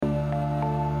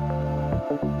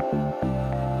My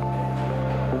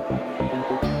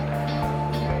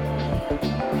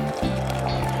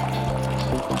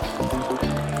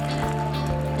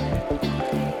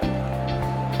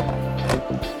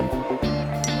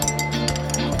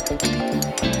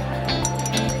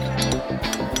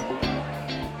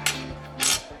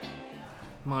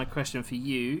question for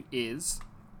you is,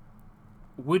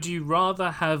 would you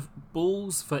rather have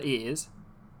balls for ears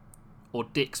or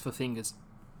dicks for fingers?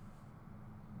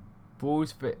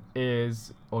 Balls for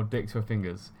ears or dicks for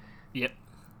fingers? Yep.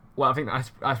 Well, I think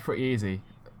that's pretty easy.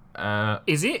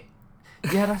 Is it?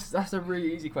 Yeah, that's a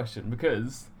really easy question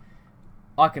because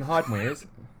I can hide my ears.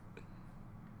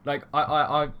 Like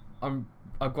I've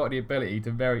got the ability to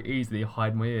very easily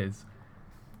hide my ears.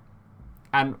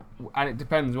 And it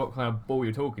depends what kind of ball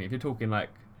you're talking. If you're talking like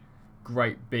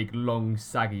great big long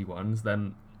saggy ones,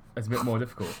 then it's a bit more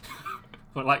difficult.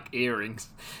 Or like earrings.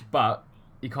 But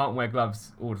you can't wear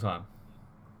gloves all the time.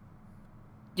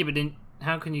 Yeah, but then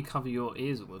how can you cover your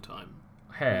ears all the time?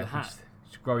 Hair. With a hat.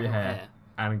 Just grow your hair.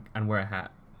 And wear a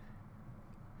hat.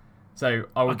 So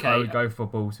I would go for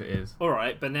balls for ears.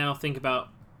 Alright, but now think about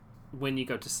when you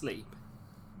go to sleep.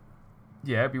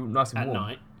 Yeah, it'd be nice and warm. At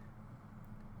night.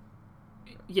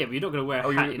 Yeah, but you're not going to wear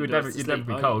a hat indoors. You'd never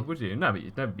be cold, would you? No, but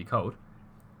you'd never be cold.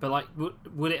 But like,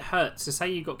 would it hurt? So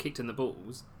say you got kicked in the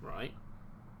balls, right?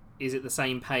 Is it the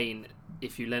same pain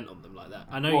if you leant on them like that?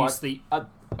 I know you sleep... they're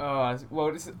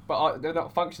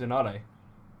not functioning, are they?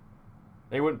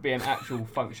 They wouldn't be an actual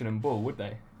functioning ball, would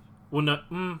they? Well,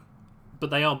 no,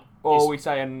 but they are... Or are we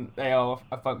saying they are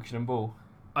a functioning ball?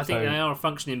 I think they are a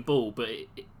functioning ball, but it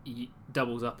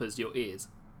doubles up as your ears.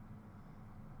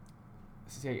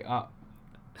 See,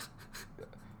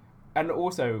 and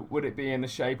also, would it be in the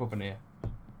shape of an ear?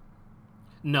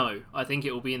 No, I think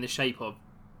it will be in the shape of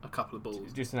a couple of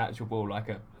balls. Just an actual ball, like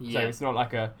a... Yeah. So it's not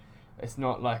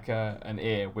like an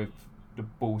ear with the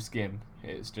ball skin.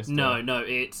 It's just... No,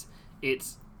 it's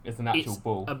an actual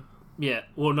ball. Yeah,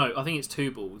 well, no, I think it's two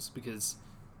balls because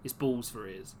it's balls for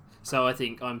ears. So I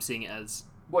think I'm seeing it as...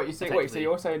 What you say? Wait, so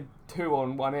you're saying two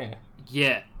on one ear?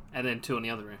 Yeah, and then two on the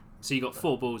other ear. So you got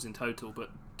 4 balls in total, but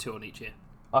 2 on each ear.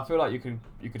 I feel like you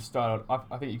could style.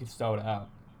 I think you could style it out.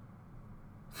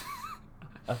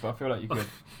 I feel like you could.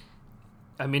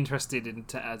 I'm interested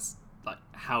as like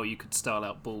how you could style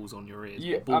out balls on your ears.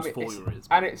 Yeah, balls for your ears.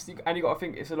 And you got to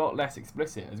think it's a lot less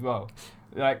explicit as well.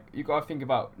 Like you got to think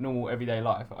about normal everyday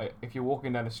life. If you're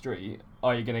walking down the street,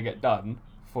 are you going to get done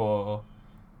for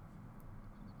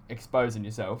exposing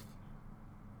yourself?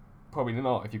 Probably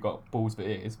not if you've got balls for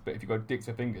ears. But if you've got dicks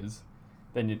for fingers,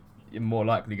 then you're more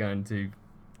likely going to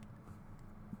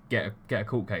get a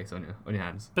court case on your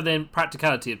hands. But then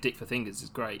practicality of dick for fingers is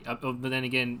great. But then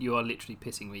again, you are literally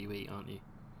pissing where you eat, aren't you?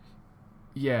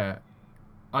 Yeah.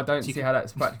 I don't see how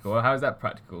that's practical. How is that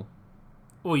practical?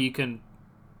 Or you can,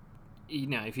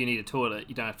 if you need a toilet,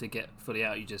 you don't have to get fully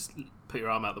out. You just put your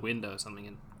arm out the window or something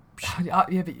and...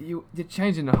 Yeah, but you're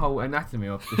changing the whole anatomy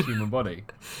of the human body.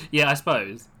 Yeah, I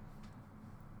suppose.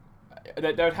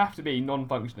 They would have to be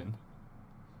non-functioning.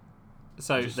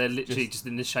 So they're literally just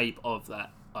in the shape of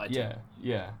that item.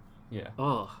 Yeah.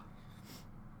 Oh.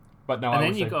 But no, and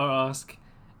then you got to ask,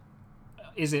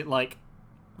 is it like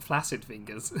flaccid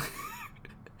fingers?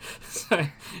 So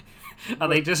are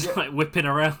they just like whipping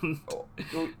around?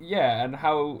 Yeah, and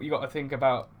how you got to think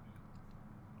about.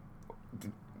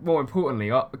 More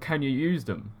importantly, can you use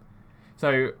them?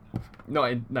 So,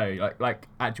 like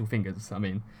actual fingers. I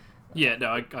mean. Yeah,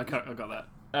 no, I got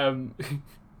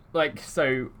that.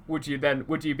 So would you be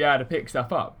able to pick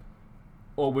stuff up,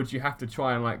 or would you have to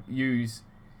try and like use?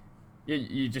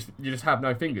 You just have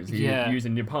no fingers. You're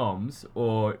using your palms,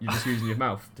 or you're just using your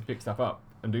mouth to pick stuff up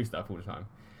and do stuff all the time.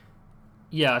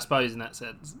 Yeah, I suppose in that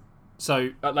sense. So,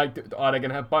 are they going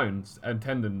to have bones and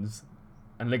tendons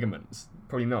and ligaments?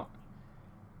 Probably not.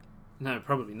 No,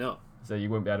 probably not. So you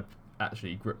wouldn't be able to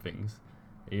actually grip things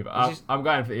either. I'm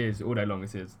going for ears all day long.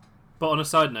 It is. But on a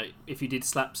side note, if you did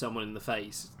slap someone in the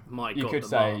face, you could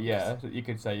say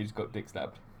you just got dick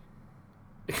slapped.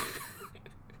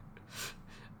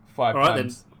 5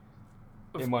 times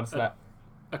in one slap.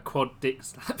 A quad dick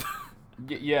slap.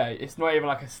 Yeah, it's not even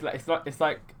like a slap. It's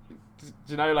like, do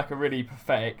you know, like a really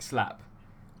pathetic slap.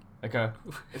 So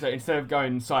instead of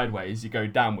going sideways, you go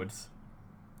downwards.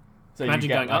 So imagine you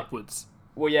get, going like, upwards.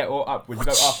 Well, yeah, or upwards. You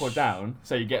go up or down,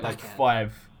 so you get like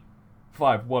five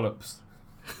wallops.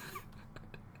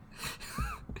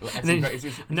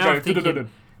 Now I'm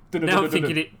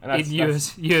thinking in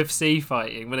UFC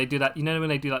fighting when they do that. You know when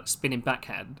they do like spinning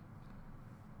backhand.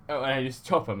 Oh, and they just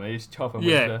chop them.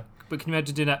 Yeah, but can you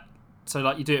imagine doing that So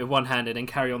like you do it with one hand and then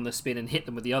carry on the spin and hit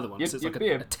them with the other one. So it's like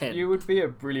a 10. You would be a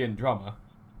brilliant drummer.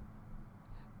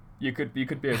 You could be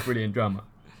a brilliant drummer.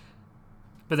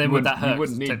 But then would that hurt? You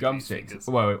wouldn't need drumsticks.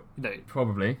 Well, no.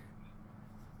 Probably.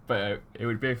 But it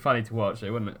would be funny to watch,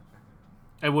 wouldn't it?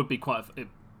 It would be it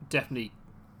definitely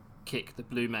kick the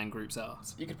Blue Man Group's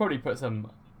ass. You could probably put some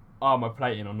armour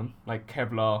plating on them, like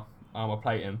Kevlar armour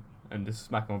plating, and just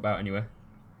smack them about anywhere.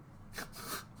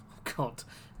 God.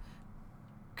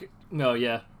 No,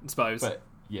 yeah, I suppose. But,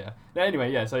 yeah. No,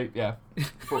 anyway, yeah, so, yeah.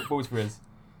 Balls for ears.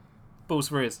 Balls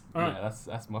for ears. All right. Yeah,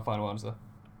 that's my final answer.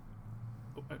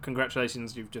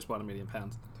 Congratulations, you've just won £1 million.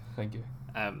 Thank you.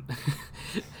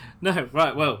 No,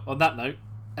 right, well, on that note,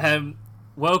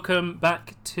 welcome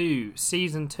back to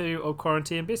Season 2 of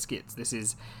Quarantine Biscuits. This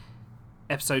is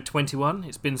episode 21.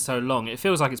 It's been so long. It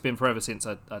feels like it's been forever since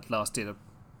I last did an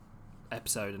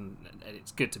episode, and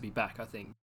it's good to be back, I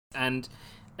think. And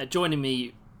joining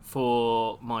me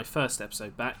for my first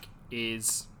episode back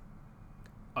is...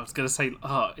 I was going to say,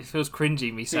 it feels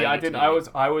cringy me saying it.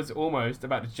 I was almost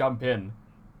about to jump in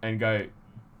and go,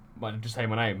 just say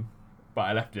my name, but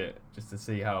I left it just to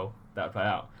see how that would play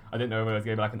out. I didn't know whether it was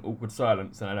going to be like an awkward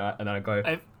silence, and then I go...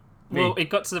 Well, it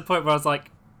got to the point where I was like,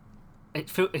 it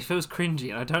feels cringy,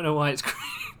 and I don't know why it's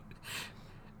cringy.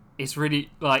 It's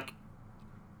really, like...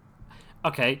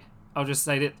 Okay, I'll just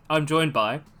say that I'm joined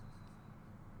by...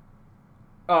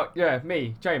 Oh, yeah,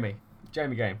 me, Jamie.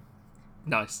 Jamie Game.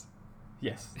 Nice.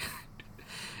 Yes.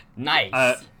 Nice.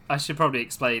 I should probably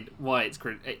explain why it's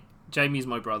cringy. Jamie's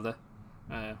my brother.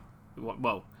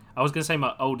 Well, I was going to say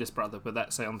my oldest brother, but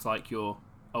that sounds like you're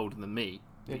older than me.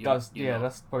 It does, yeah, not.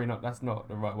 That's probably not, that's not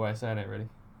the right way of saying it, really.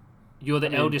 You're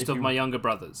the eldest of my younger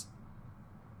brothers.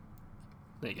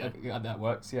 There you go. Yeah, that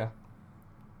works, yeah.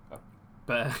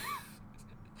 But,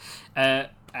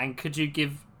 and could you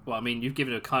give, well, I mean, you've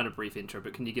given a kind of brief intro,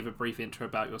 but can you give a brief intro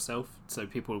about yourself so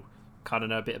people kind of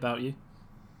know a bit about you?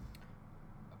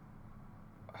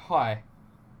 Hi.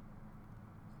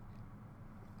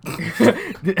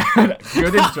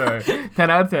 Good intro. 10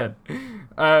 out of 10.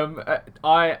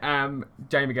 I am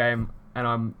Jamie Game, and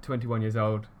I'm 21 years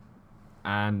old,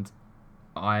 and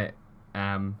I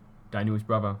am Daniel's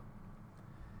brother.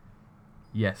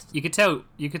 Yes. You could tell.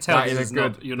 That this is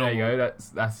good. You're there you go.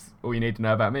 That's all you need to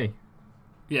know about me.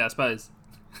 Yeah, I suppose.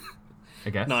 I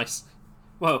guess. Nice.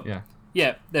 Well. Yeah.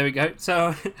 Yeah. There we go.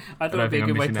 So I thought it'd be a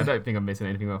good way to. I don't think I'm missing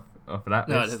anything off of that.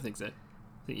 No, I don't think so. I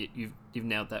think you've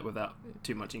nailed that without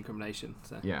too much incrimination.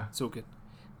 So yeah, it's all good.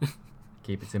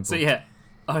 Keep it simple. So yeah,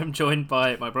 I'm joined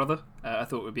by my brother. I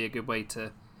thought it would be a good way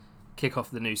to kick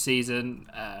off the new season.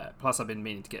 Plus, I've been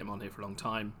meaning to get him on here for a long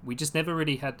time. We just never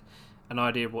really had an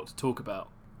idea of what to talk about,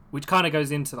 which kind of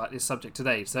goes into like this subject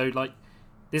today. So like,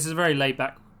 this is a very laid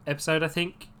back episode. I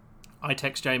think I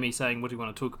text Jamie saying, "What do you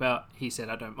want to talk about?" He said,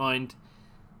 "I don't mind."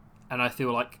 And I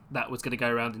feel like that was going to go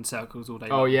around in circles all day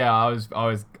long. Oh yeah, I was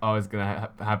going to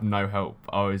have no help.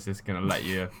 I was just going to let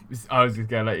you. I was just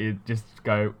going to let you just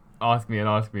go ask me, and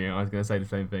I was going to say the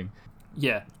same thing.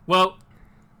 Yeah. Well,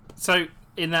 so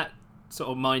in that sort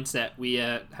of mindset, we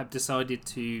have decided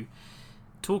to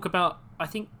talk about. I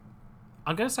think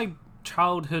I'm going to say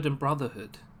childhood and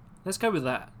brotherhood. Let's go with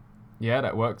that. Yeah,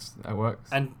 that works.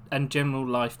 And general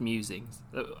life musings.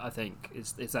 I think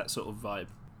is that sort of vibe.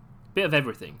 Bit of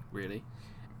everything, really.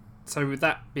 So with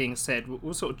that being said,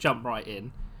 we'll sort of jump right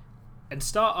in and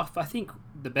start off. I think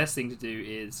the best thing to do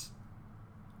is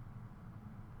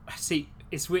see.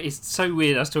 It's weird. It's so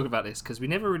weird us talking about this because we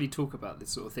never really talk about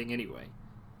this sort of thing anyway.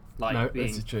 Like no,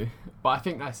 this is true. But I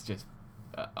think that's just.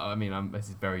 This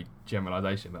is very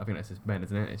generalisation, but I think that's just men,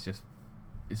 isn't it?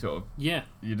 It's sort of yeah.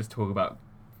 You just talk about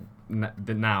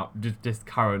the now, just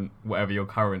current, whatever your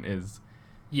current is.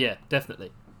 Yeah,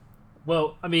 definitely.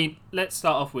 Well, I mean, let's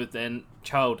start off with then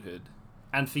childhood,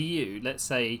 and for you, let's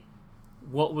say,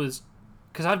 what was,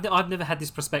 because I've never had this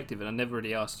perspective, and I never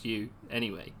really asked you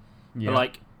anyway. Yeah. But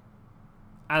like,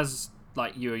 as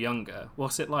like you were younger,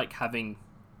 what's it like having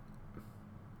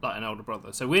like an older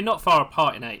brother? So we're not far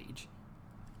apart in age.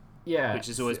 Yeah, which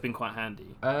has always been quite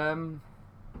handy.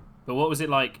 But what was it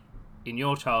like in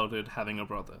your childhood having a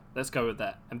brother? Let's go with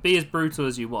that, and be as brutal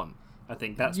as you want. I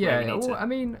think that's where we need to. I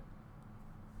mean.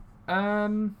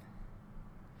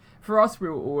 For us, we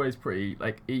were always pretty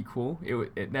like equal.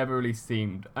 It never really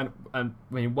seemed, and I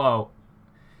mean, well,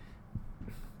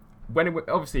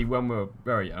 obviously when we were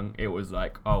very young, it was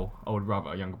like older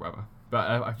brother, younger brother.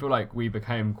 But I feel like we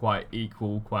became quite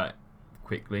equal quite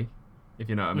quickly, if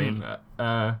you know what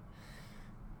I mean.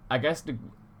 I guess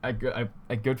a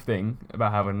good thing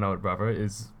about having an older brother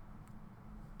is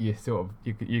you sort of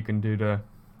you can do the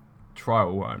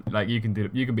trial one, like you can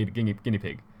be the guinea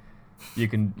pig. you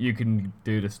can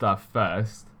do the stuff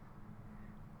first,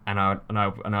 and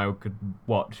I could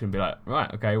watch and be like,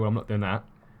 right, okay, well I'm not doing that,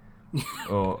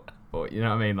 or you know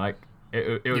what I mean? Like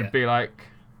it would be like,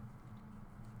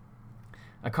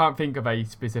 I can't think of a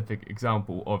specific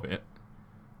example of it,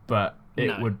 but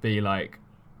it would be like,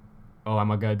 oh,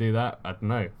 am I going to do that? I don't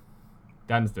know.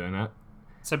 Dan's doing that.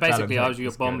 So basically, I was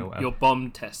your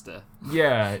bomb tester.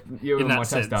 Yeah, you were my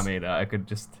sense. test dummy that I could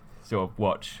just sort of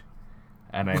watch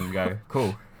and then go,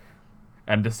 cool,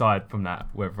 and decide from that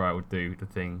whether I would do the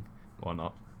thing or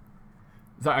not.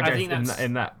 So I guess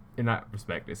in that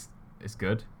respect, it's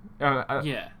good.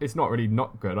 It's not really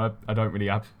not good. I don't really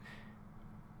have.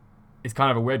 It's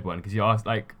kind of a weird one because you ask,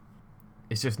 like,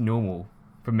 it's just normal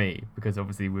for me because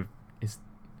obviously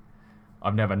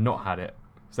I've never not had it,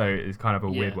 so it's kind of a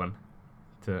weird one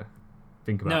to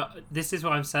think about. No, this is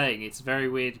what I'm saying. It's very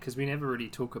weird because we never really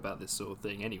talk about this sort of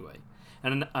thing anyway.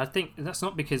 And I think that's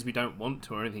not because we don't want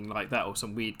to or anything like that, or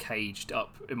some weird caged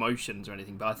up emotions or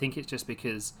anything, but I think it's just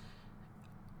because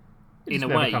in a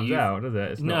way it comes out, does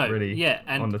it? It's not really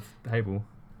on the table.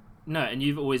 No, and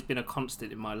you've always been a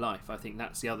constant in my life. I think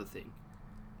that's the other thing.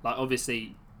 Like,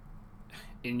 obviously,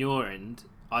 in your end,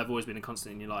 I've always been a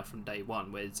constant in your life from day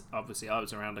one, whereas obviously I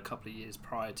was around a couple of years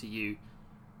prior to you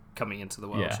coming into the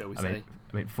world, shall we say.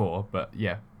 I mean 4, but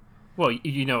yeah. Well,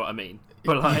 you know what I mean.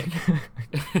 But like,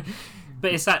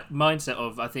 but it's that mindset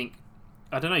of, I think,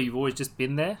 I don't know, you've always just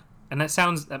been there. And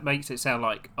that makes it sound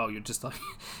like, oh, you're just like,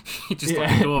 like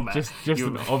a doormat. just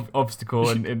an obstacle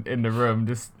in the room,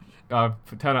 just turn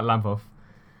that lamp off.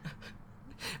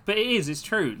 But it's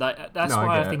true. Like, that's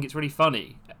why I think it's really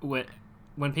funny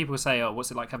when people say, oh,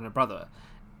 what's it like having a brother?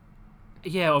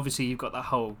 Yeah, obviously you've got that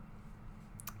whole,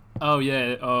 oh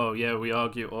yeah, we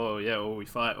argue, or we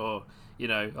fight, or, you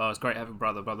know, oh, it's great having a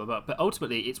brother, blah, blah, blah. But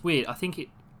ultimately, it's weird. I think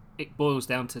it boils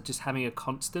down to just having a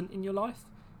constant in your life.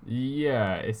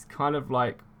 Yeah, it's kind of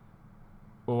like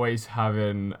always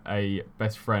having a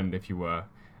best friend, if you were.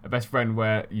 A best friend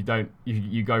where you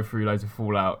go through loads of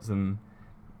fallouts and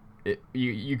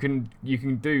you can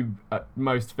do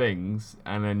most things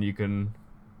and then you can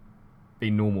be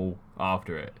normal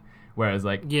after it. Whereas,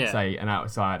 like, say an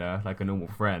outsider, like a normal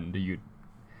friend, you'd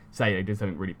say they did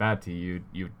something really bad to you,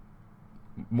 you'd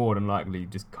more than likely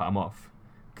just cut them off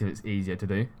because it's easier to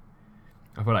do.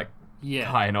 I feel like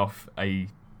cutting off a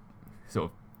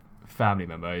sort of family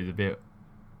member is a bit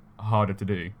harder to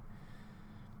do.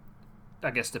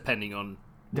 I guess depending on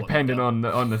the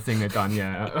thing they've done,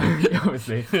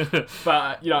 obviously.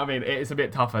 But you know what I mean. It's a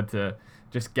bit tougher to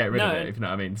just get rid of it, if you know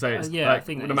what I mean. So it's like, I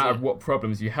think no matter what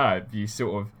problems you have, you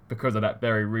sort of, because of that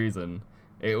very reason,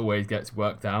 it always gets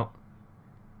worked out.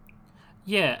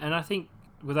 Yeah, and I think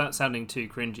without sounding too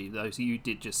cringy, though, so you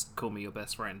did just call me your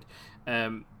best friend.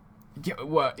 No,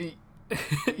 but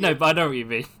I know what you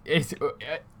mean. It's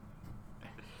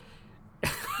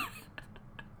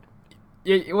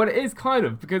yeah, well, it is kind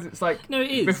of, because it's like, no, it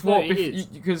is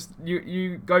because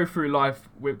you go through life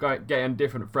with getting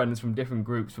different friends from different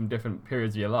groups from different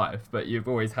periods of your life, but you've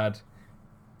always had,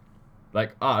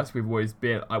 like us, we've always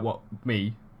been I've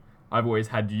always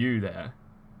had you there,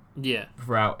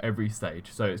 throughout every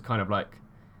stage. So it's kind of like,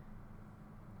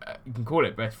 you can call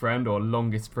it best friend or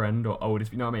longest friend or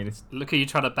oldest, you know what I mean? Look at you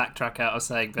trying to backtrack out of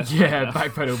saying best friend. Yeah,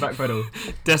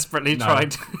 backpedal. Desperately trying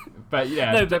to. But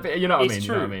yeah, no, but you know what I mean.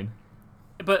 True. You know what I mean.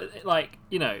 But, like,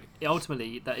 you know,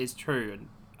 ultimately that is true, and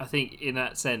I think in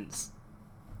that sense,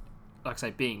 like I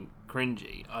say, being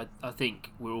cringy, I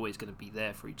think we're always going to be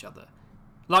there for each other.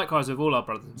 Likewise with all our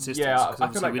brothers and sisters. Yeah, I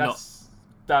feel like that's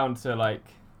down to, like,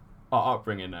 our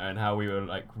upbringing there and how we were,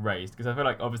 like, raised, because I feel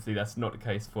like obviously that's not the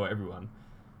case for everyone.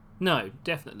 No,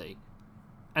 definitely.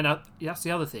 And that's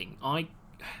the other thing.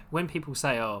 When people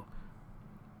say, oh,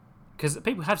 because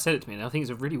people have said it to me, and I think it's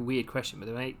a really weird question,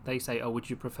 but they say, oh, would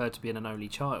you prefer to be an only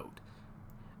child?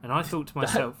 And I thought to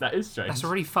myself, that is strange. That's a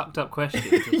really fucked up question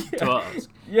to ask.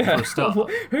 Yeah. For a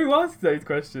start. Who asks those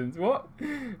questions? What?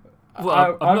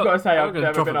 Well, I've got to say, I've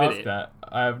never been asked that.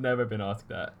 I have never been asked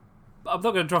that. I'm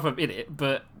not going to drop them in it,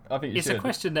 but I think it's a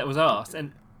question that was asked,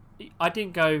 and I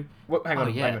didn't go, hang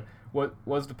on.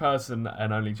 Was the person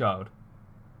an only child?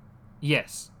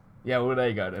 Yes. Yeah, well, there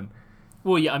you go then.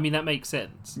 Well, yeah, I mean, that makes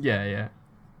sense. Yeah.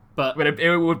 But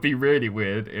it would be really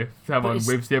weird if someone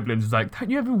with siblings was like, don't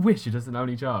you ever wish you're just an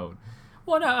only child?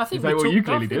 Well, no, I think you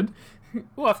clearly did.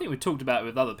 Well, I think we talked about it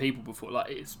with other people before.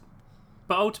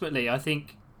 But ultimately, I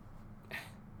think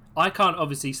I can't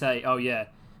obviously say, oh, yeah,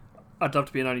 I'd love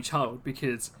to be an only child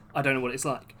because I don't know what it's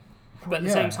like. But at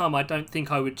the same time, I don't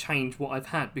think I would change what I've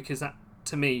had because that,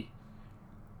 to me,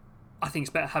 I think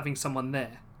it's better having someone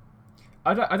there.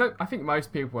 I think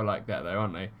most people are like that though,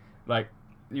 aren't they? Like,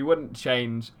 you wouldn't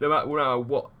change no matter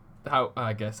what. How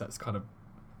I guess that's kind of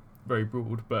very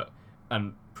broad,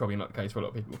 and probably not the case for a lot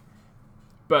of people.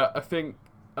 But I think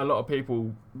a lot of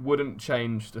people wouldn't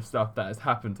change the stuff that has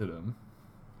happened to them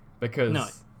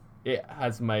because it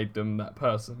has made them that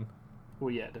person. Well,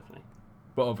 yeah, definitely.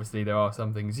 But obviously, there are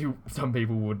some things some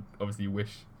people would obviously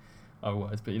wish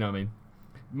otherwise. But you know what I mean.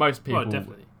 Most people,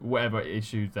 whatever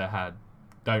issues they had,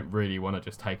 don't really want to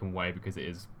just take them away because it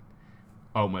is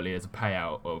ultimately as a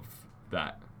payout of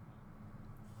that.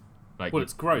 Like, well,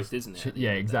 it's growth, isn't it?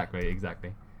 Yeah, exactly.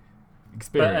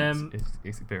 Experience is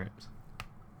experience.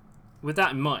 With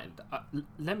that in mind,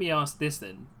 let me ask this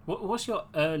then: what's your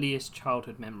earliest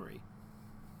childhood memory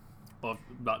of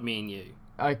like me and you?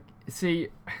 I see.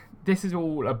 This is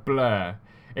all a blur.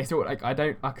 It's all like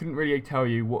I couldn't really tell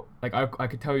you what. Like I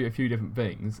could tell you a few different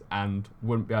things and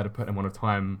wouldn't be able to put them on a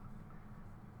time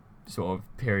sort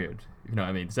of period. You know what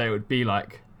I mean? So it would be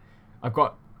like I've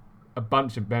got a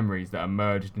bunch of memories that are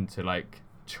merged into like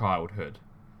childhood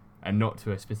and not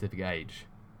to a specific age.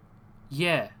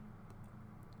 Yeah.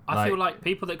 I feel like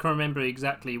people that can remember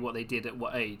exactly what they did at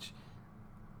what age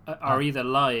are either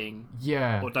lying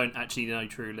or don't actually know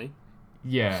truly.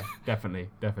 Yeah, definitely.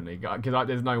 Because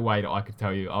there's no way that I could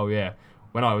tell you, oh yeah,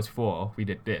 when I was 4, we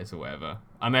did this or whatever.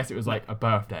 Unless it was like a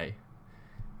birthday.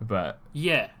 But...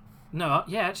 Yeah. No,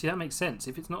 yeah, actually that makes sense.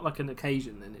 If it's not like an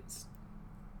occasion, then it's...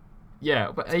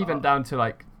 Yeah, but even down to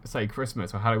like, say,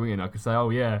 Christmas or Halloween, I could say,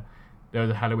 oh yeah, there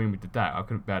was a Halloween we did that. I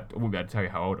wouldn't be able to tell you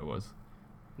how old I was.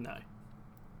 No.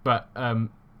 But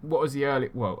what was the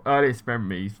earliest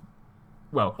memories?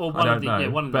 Well, or I don't know. Yeah,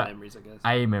 one of the memories, I guess.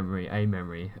 A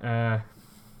memory.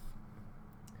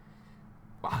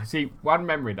 See, one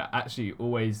memory that actually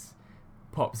always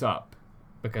pops up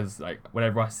because, like,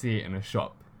 whenever I see it in a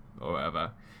shop or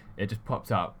whatever, it just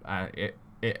pops up and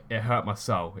it hurt my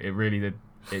soul. It really did.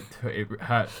 It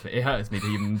hurts. It hurts me to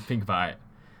even think about it.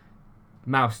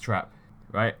 Mousetrap,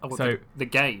 right? Oh, so the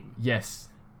game. Yes.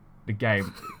 The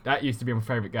game. That used to be my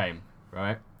favourite game,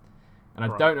 right? And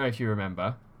I don't know if you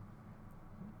remember,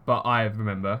 but I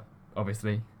remember,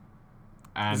 obviously.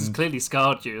 And this has clearly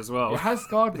scarred you as well. It has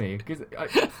scarred me, because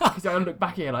I look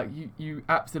back here like, you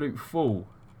absolute fool.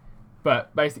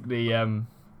 But basically,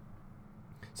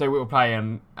 so we were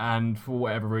playing, and for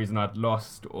whatever reason I'd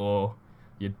lost, or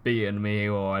you'd beaten me,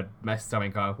 or I'd messed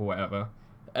something up, or whatever.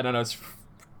 And then I was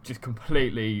just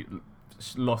completely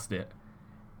lost it.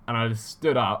 And I just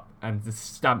stood up and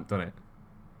just stamped on it.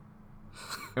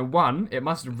 And 1, it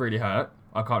must have really hurt.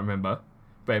 I can't remember,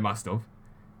 but it must have.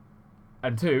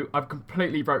 And 2, I've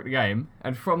completely broke the game.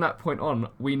 And from that point on,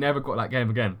 we never got that game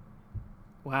again.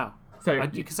 Wow. So,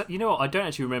 because you know what? I don't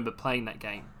actually remember playing that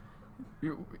game.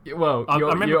 Well, I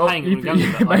remember playing it when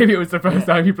younger. Maybe it was the first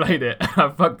time you played it. I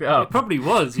fucked it up. It probably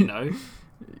was, you know.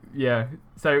 Yeah.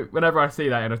 So whenever I see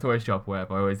that in a toy shop or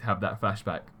whatever, I always have that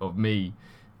flashback of me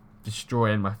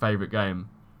destroying my favourite game.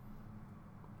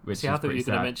 See, I thought you were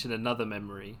going to mention another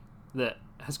memory that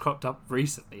has cropped up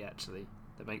recently, actually,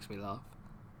 that makes me laugh.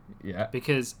 Yeah.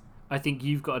 Because I think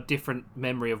you've got a different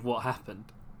memory of what happened.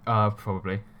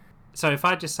 Probably. So if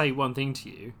I just say one thing to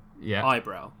you,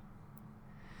 eyebrow.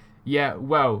 Yeah,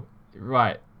 well,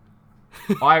 right.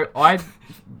 I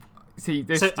see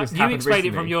this. So just you happened explain recently.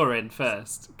 it from your end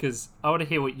first, because I want to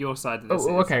hear what your side of this is.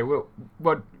 Okay. Well,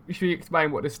 should we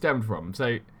explain what this stemmed from?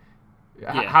 So,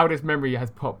 how this memory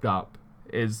has popped up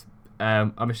is,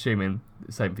 I'm assuming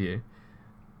the same for you,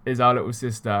 is our little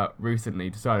sister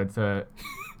recently decided to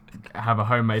have a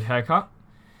homemade haircut,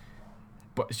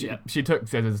 but she took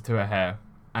scissors to her hair,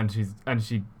 and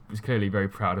she was clearly very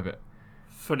proud of it.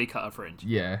 Fully cut her fringe.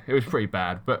 Yeah, it was pretty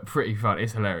bad, but pretty fun.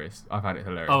 It's hilarious. I found it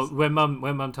hilarious. Oh, when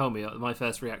mum told me, my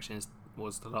first reaction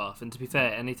was to laugh. And to be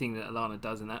fair, anything that Alana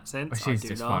does in that sense, she's I do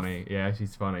just laugh. funny. Yeah,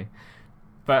 she's funny.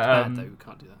 But it's bad though. We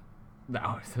can't do that.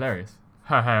 No, it's hilarious.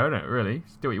 Her hair, isn't it? Really,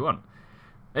 just do what you want.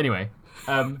 Anyway,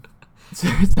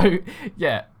 so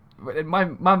yeah, my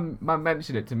mum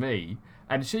mentioned it to me,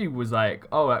 and she was like,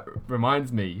 "Oh, that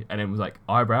reminds me," and then was like,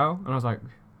 "Eyebrow," and I was like,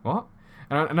 "What?"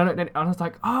 And I was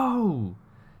like, "Oh,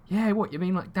 yeah, what you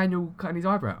mean, like Daniel cutting his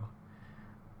eyebrow?"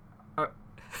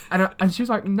 And she was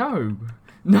like, "No,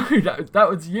 that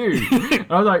was you." And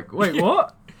I was like, "Wait,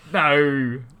 what?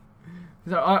 No."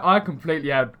 So I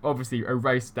completely had obviously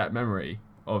erased that memory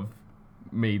of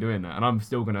me doing that, and I'm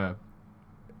still gonna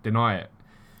deny it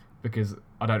because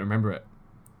I don't remember it.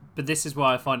 But this is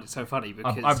why I find it so funny,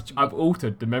 because I've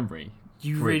altered the memory.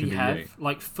 You really have,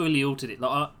 like, fully altered it.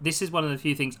 Like, this is one of the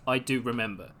few things I do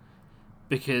remember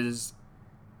because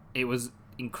it was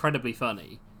incredibly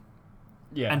funny.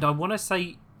 Yeah. And I want to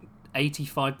say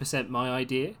 85% my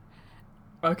idea.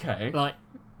 Okay. Like,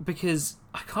 because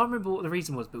I can't remember what the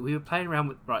reason was, but we were playing around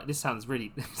with. Right, this sounds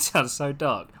really sounds so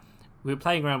dark. We were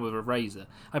playing around with a razor.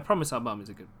 I promise our mum is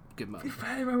a good mum.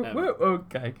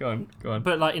 Okay, go on.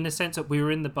 But like in the sense that we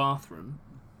were in the bathroom,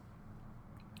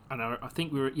 and I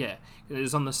think we were it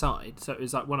was on the side, so it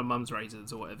was like one of mum's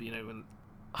razors or whatever, you know. And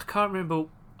I can't remember.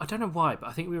 I don't know why, but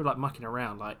I think we were like mucking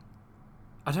around. Like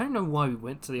I don't know why we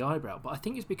went to the eyebrow, but I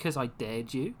think it's because I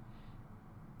dared you.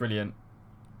 Brilliant.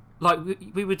 Like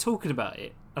we were talking about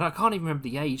it, and I can't even remember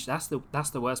the age. That's the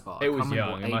worst part. It I was can't remember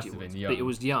young. what It must age have been was, young. but it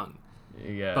was young.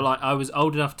 Yeah. But like I was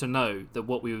old enough to know that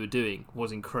what we were doing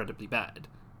was incredibly bad.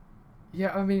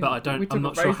 Yeah, I mean, But we took I'm a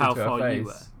not sure razor how to our far you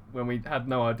face when we had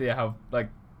no idea how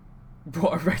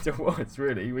what a razor was.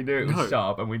 Really, we knew it was No.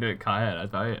 sharp and we knew it cut hair. That's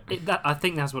about it. I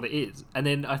think that's what it is. And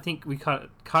then I think we kind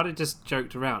of just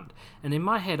joked around. And in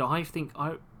my head, I think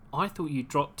I thought you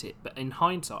dropped it, but in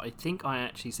hindsight, I think I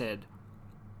actually said,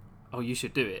 "Oh, you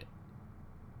should do it."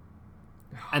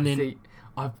 And then See,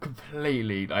 I've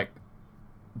completely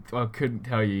I couldn't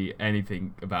tell you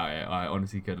anything about it. I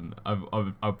honestly couldn't.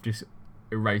 I've just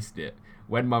erased it.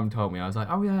 When Mum told me, I was like,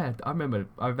 "Oh yeah,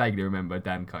 I vaguely remember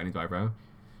Dan cutting his eyebrow."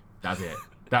 That's it.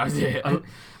 That was it.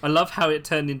 I love how it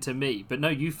turned into me, but no,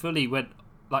 you fully went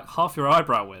like half your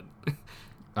eyebrow went.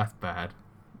 That's bad.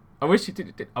 I wish you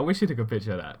did. I wish you took a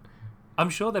picture of that. I'm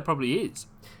sure there probably is,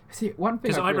 See, one thing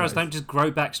because I've eyebrows realised- don't just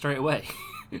grow back straight away.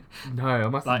 No, I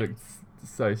must have Like- looked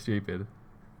so stupid.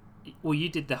 Well, you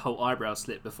did the whole eyebrow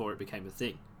slip before it became a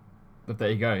thing. But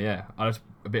there you go. Yeah, I was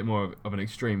a bit more of an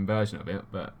extreme version of it,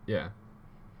 but yeah.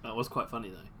 That was quite funny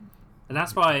though, and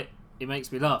that's why it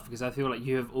makes me laugh, because I feel like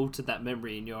you have altered that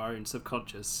memory in your own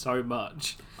subconscious so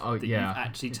much Oh that yeah. you've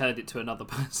actually turned it to another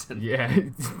person. Yeah.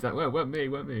 It's like, well, weren't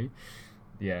me.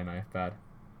 Yeah, no, bad.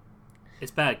 It's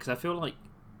bad because I feel like,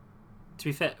 to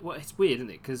be fair, well, it's weird,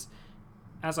 isn't it? Because,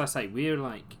 as I say, we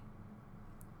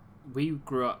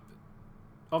grew up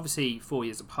obviously 4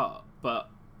 years apart, but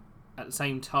at the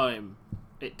same time,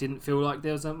 it didn't feel like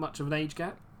there was that much of an age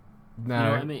gap. No, You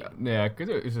know what I mean? Yeah, because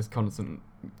it was just constant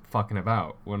fucking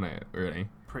about, wasn't it? Really.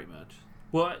 Pretty much.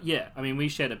 Well, yeah. I mean, we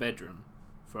shared a bedroom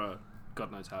for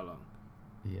God knows how long.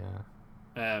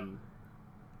 Yeah.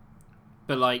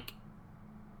 But like,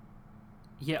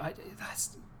 yeah,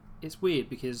 it's weird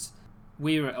because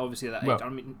we were obviously at that age. Well, I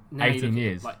mean, now you 18 look at it,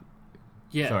 years. Like,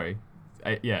 yeah, Sorry.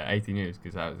 18 years,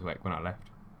 because that was like when I left.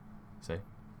 So.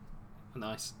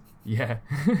 nice. Yeah.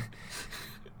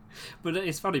 But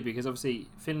it's funny because obviously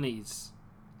Finley's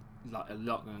like a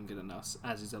lot younger than us,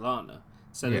 as is Alana.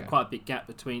 So there's Yeah. quite a big gap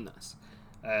between us.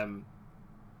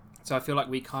 So I feel like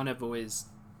we kind of always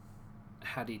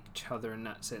had each other in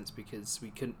that sense because we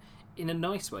couldn't, in a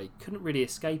nice way, couldn't really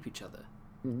escape each other.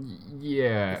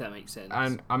 Yeah. If that makes sense.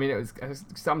 And I mean, it was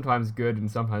sometimes good and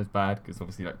sometimes bad, because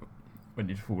obviously, like, when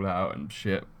you'd fall out and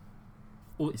shit.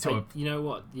 Or, sort of- you know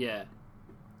what? Yeah.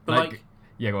 But like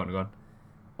Yeah, go on.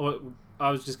 or, I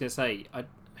was just gonna say,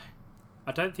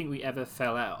 I don't think we ever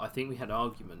fell out. I think we had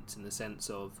arguments in the sense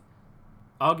of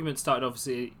arguments started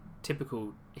obviously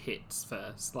typical hits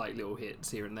first, like little hits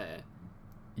here and there.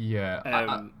 Yeah.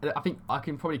 I think I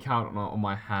can probably count on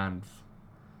my hands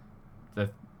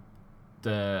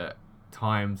the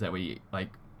times that we like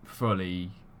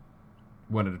fully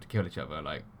wanted to kill each other,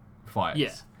 like fights.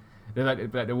 Yeah.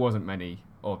 There wasn't many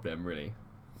of them really.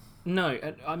 No,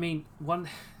 I mean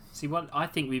I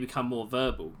think we become more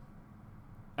verbal.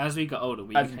 As we got older,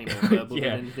 we became more verbal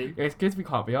Yeah. than anything. It's because we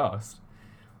can't be asked.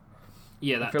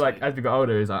 Yeah, that I feel like as we got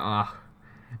older, it's like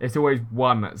it's always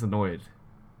one that's annoyed,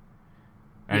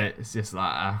 and Yeah. it's just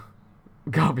like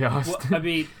can't be asked. Well, I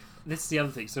mean, this is the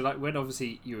other thing. So, like, when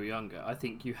obviously you were younger, I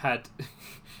think you had,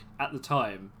 at the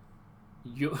time,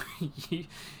 you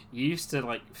used to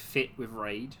like fit with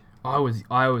rage. I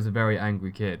was a very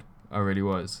angry kid. I really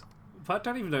was. But I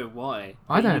don't even know why.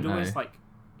 I But don't you'd know. Always like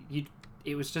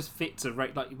it was just fits of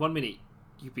rage. Like 1 minute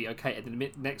you'd be okay, and then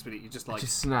the next minute you're just like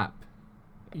Just snap,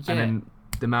 yeah. and then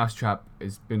the mousetrap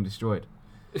has been destroyed.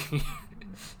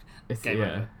 It's Game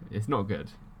over. it's not good.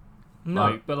 No,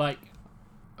 Like- but like,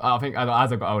 I think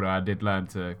as I got older, I did learn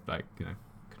to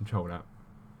control that.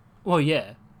 well,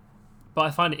 yeah. But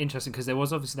I find it interesting because there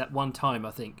was obviously that one time,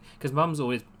 I think, because Mum's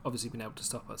always obviously been able to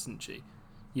stop us, hasn't she?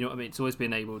 You know what I mean? It's always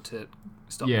been able to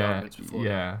stop the arguments before.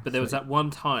 yeah. But there was So- that one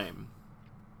time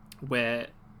where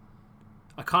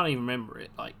I can't even remember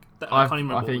it. Like, I can't even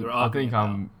remember what we were arguing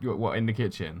about. What in the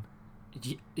kitchen?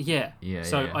 Yeah. Yeah.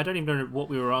 So yeah. I don't even know what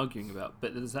we were arguing about,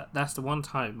 but that's the one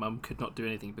time Mum could not do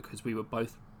anything because we were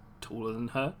both taller than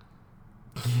her,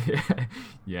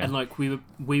 yeah. and like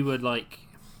we were like,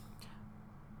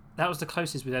 that was the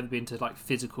closest we've ever been to like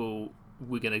physical.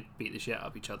 We're gonna beat the shit out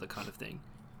of each other kind of thing.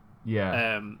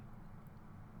 Yeah.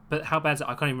 But how bad is it?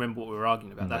 I can't even remember what we were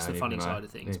arguing about. No, That's the funny neither do I. side of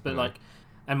things. Neither But do I. like,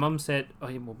 and Mum said,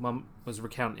 Mum was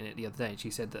recounting it the other day, and she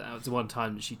said that was the one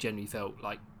time that she genuinely felt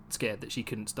like scared that she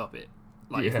couldn't stop it.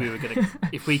 Like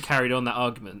if we carried on that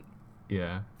argument,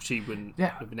 Yeah. she wouldn't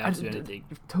Yeah. have been able to do anything.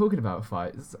 Talking about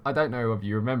fights, I don't know if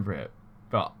you remember it,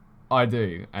 but I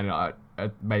do, and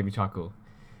it made me chuckle.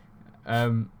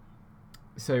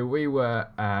 So we were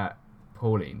at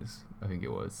Pauline's, I think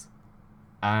it was,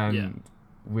 and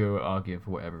we were arguing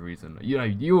for whatever reason. You know,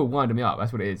 you were winding me up.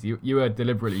 That's what it is. You were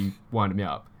deliberately winding me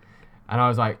up, and I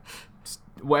was like,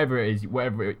 whatever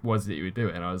it was that you were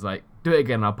doing, I was like, do it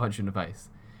again, and I'll punch you in the face.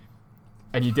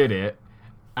 And you did it,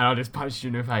 and I just punched you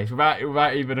in the face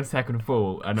without even a second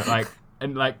thought, and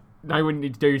no one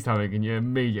need to do something, and you're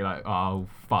immediately like, oh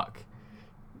fuck.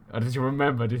 I just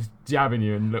remember just jabbing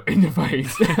you in the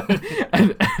face,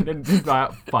 and then just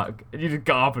like fuck, and you just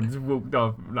got up and just walked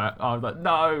off. Like I was like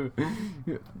no,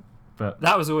 but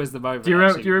That was always the moment. do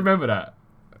you remember that?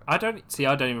 I don't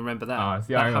even remember that. Oh,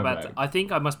 see, I remember that. I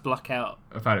think I must block out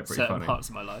I found it pretty certain funny. parts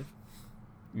of my life.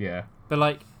 Yeah, But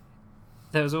like,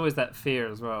 there was always that fear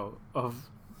as well of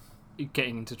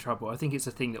getting into trouble. I think it's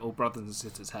a thing that all brothers and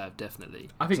sisters have, definitely.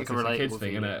 I think it's like just a kids relatable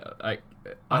thing, feeling. isn't it? Like,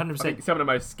 I 100%. think some of the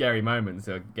most scary moments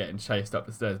are getting chased up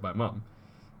the stairs by mum,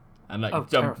 and like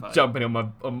Terrifying. jumping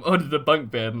on onto the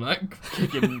bunk bed and like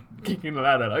kicking the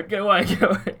ladder, like get away.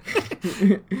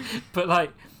 But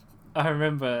like, I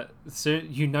remember, so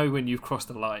you know when you've crossed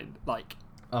the line. Like,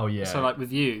 Oh yeah. so like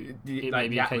with you, it may like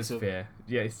be the a case of atmosphere.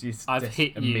 Yeah, it's just I've just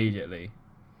hit you. immediately.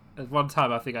 at one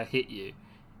time I think I hit you,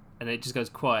 and it just goes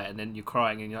quiet, and then you're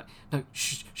crying, and you're like, no,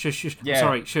 shush, shush, shush. Yeah. I'm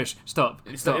sorry, shush, stop.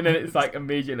 And then it's like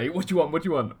immediately, what do you want? What do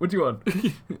you want? What do you want?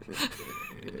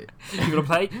 You gonna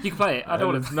play? You can play it. I don't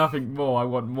want There's to. nothing more I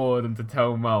want more than to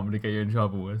tell mum to get you in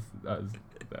trouble. It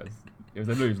was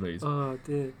a lose-lose. Oh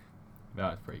dear. That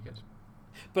was pretty good.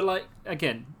 But like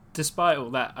again, despite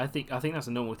all that, I think that's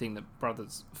a normal thing that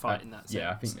brothers fight in that sense. Yeah,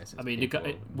 I think this is I mean, people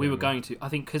we were generally. going to. I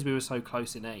think because we were so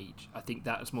close in age, I think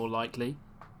that was more likely.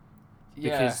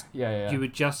 Yeah, Because yeah. You were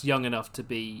just young enough to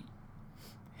be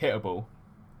hittable.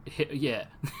 yeah,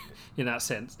 in that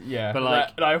sense. Yeah, But,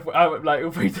 like-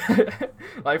 if we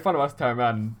like if one of us turned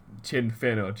around and chin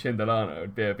Finn or chin Delano, it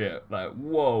would be a bit like,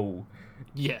 whoa,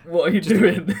 Yeah. what are you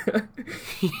doing?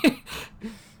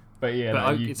 But yeah,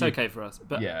 But no, it's okay for us.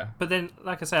 But yeah, But then,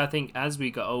 like I say, I think as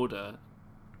we got older,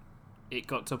 it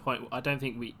got to a point where I don't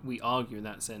think we argue in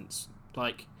that sense.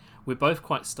 Like, we're both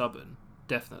quite stubborn,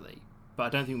 definitely. But I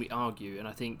don't think we argue, and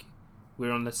I think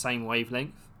we're on the same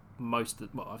wavelength I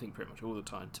think pretty much all the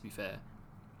time, to be fair.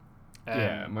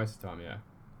 yeah, most of the time, yeah.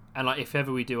 And, like, if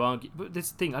ever we do argue... But this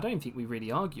thing, I don't think we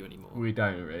really argue anymore. We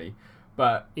don't really,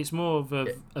 but It's more of a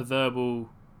verbal...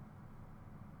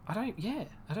 I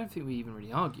don't think we even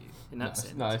really argue in that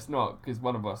sense. no, it's not because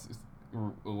one of us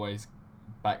always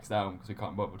backs down because we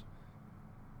can't be bothered.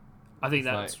 I think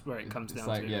It's that's like- where it comes it's down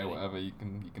like, to. yeah, really. whatever. You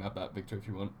can have that victory if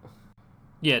you want.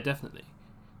 Yeah, definitely.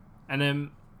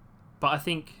 And but I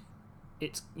think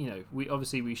it's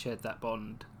we shared that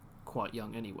bond quite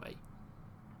young anyway,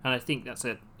 and I think that's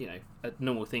a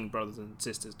normal thing brothers and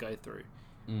sisters go through.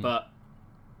 Mm. But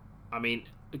I mean,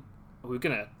 we're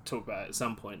gonna talk about it at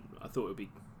some point. I thought it would be.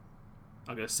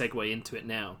 I'm gonna segue into it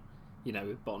now,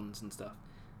 with bonds and stuff.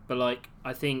 But like,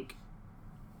 I think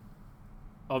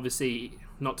obviously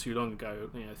not too long ago,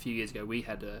 a few years ago, we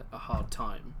had a hard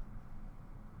time.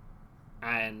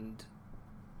 And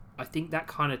I think that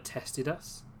kind of tested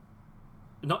us.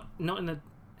 Not in a...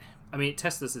 I mean, it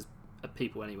tested us as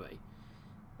people anyway.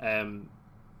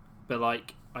 But,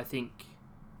 like, I think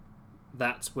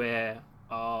that's where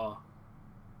our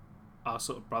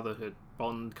sort of brotherhood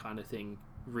bond kind of thing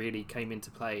really came into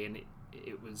play. And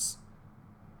it was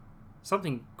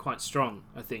something quite strong,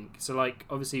 I think. So, like,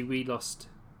 obviously we lost,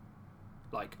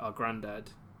 like, our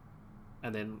granddad.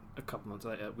 And then a couple months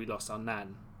later, we lost our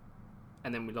nan.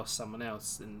 And then we lost someone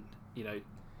else, and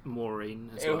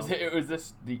Maureen as well. It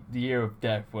was the year of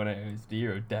death, wasn't it? It was the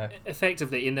year of death.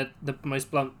 Effectively, in the most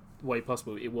blunt way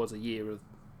possible, it was a year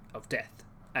of death.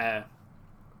 And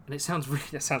that sounds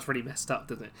really messed up,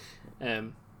 doesn't it?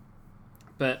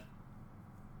 But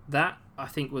that I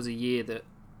think was a year that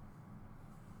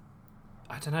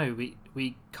I don't know.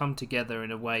 We come together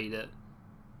in a way that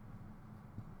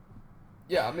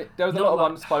Yeah, I mean, there was a Not lot of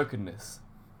like- unspokenness.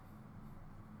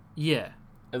 yeah.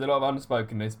 There's a lot of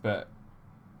unspokenness, but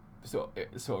sort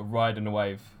of riding the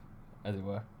wave, as it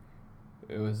were.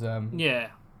 It was Yeah.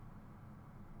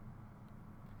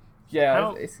 yeah.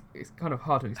 How- It's kind of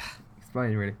hard to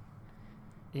explain, really.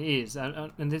 It is,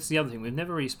 and this is the other thing. We've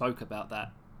never really spoke about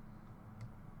that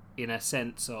in a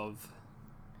sense of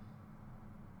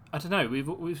I don't know.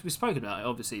 We've spoken about it,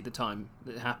 obviously, the time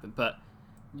that it happened, but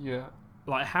Yeah.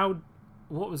 like,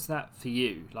 what was that for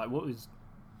you? Like, what was?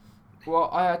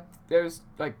 Well, there was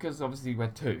like, because obviously we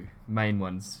had two main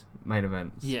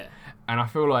events. Yeah. And I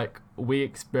feel like we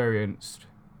experienced.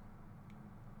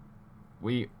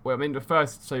 The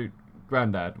first, so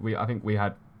Grandad, I think we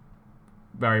had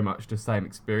very much the same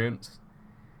experience.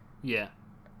 Yeah.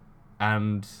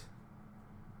 And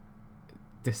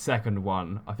the second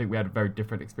one, I think we had a very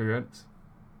different experience.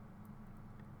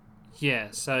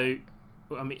 Yeah. So,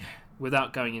 I mean,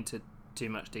 without going into too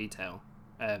much detail,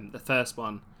 the first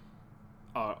one,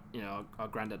 our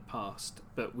granddad passed,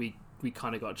 but we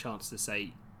kind of got a chance to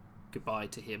say goodbye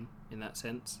to him in that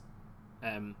sense.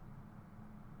 I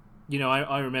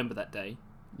remember that day,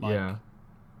 like,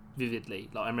 vividly.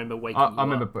 Like, I remember waking up. I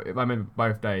remember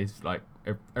both days, like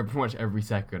pretty much every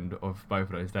second of both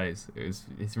of those days.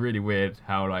 It's really weird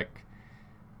how like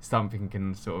something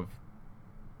can sort of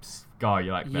scar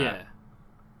you like that. Yeah.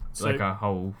 So, like a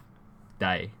whole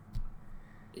day.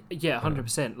 Yeah,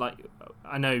 100%. Like,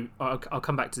 I know I'll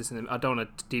come back to this, and I don't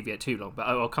want to deviate too long, but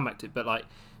I'll come back to it. But like,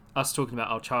 us talking about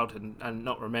our childhood and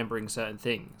not remembering certain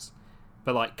things,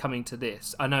 but like coming to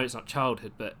this, I know it's not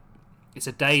childhood, but it's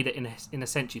a day that in a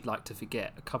sense you'd like to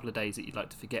forget, a couple of days that you'd like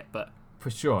to forget, but for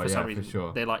sure, for some reason, for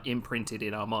sure, they're like imprinted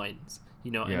in our minds.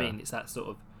 You know what I Yeah. mean? It's that sort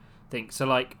of thing. So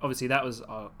like, obviously that was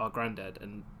our granddad,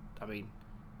 and I mean,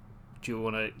 do you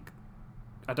want to?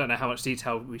 I don't know how much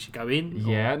detail we should go in.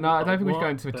 Yeah, no, I don't think we should go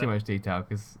what, into too much detail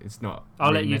because it's not.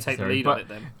 I'll really let you take the necessary. lead But, on it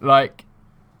then. Like,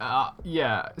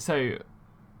 yeah, so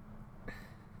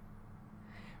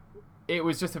it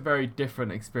was just a very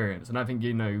different experience, and I think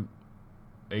you know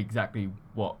exactly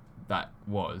what that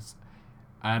was,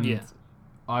 and Yeah.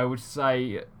 I would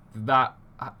say that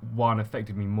one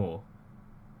affected me more,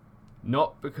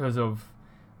 not because of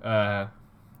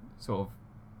sort of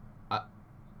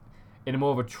in a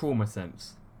more of a trauma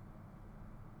sense.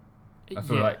 I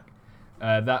feel like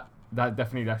that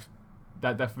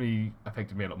definitely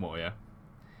affected me a lot more. Yeah,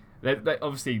 they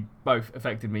obviously both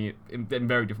affected me in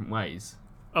very different ways.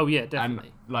 Oh yeah,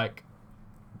 definitely. And like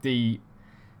the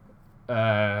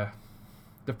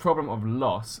problem of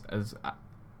loss as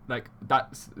like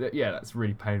that's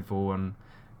really painful, and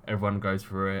everyone goes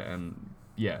through it, and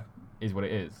is what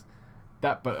it is.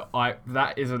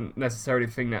 That isn't necessarily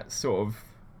the thing that sort of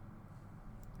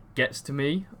gets to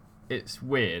me. It's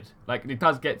weird. Like, it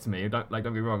does get to me. Don't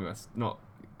get me wrong. That's not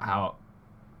how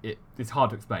it's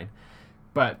hard to explain.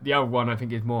 But the other one, I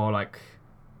think, is more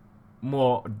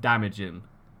damaging.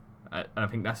 And I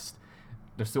think that's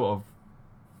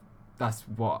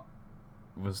what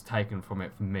was taken from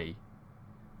it for me.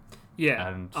 Yeah,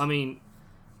 And I mean,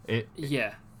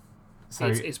 yeah. So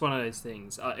it's one of those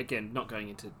things. Again, not going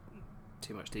into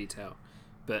too much detail,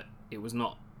 but it was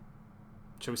not.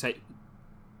 Shall we say?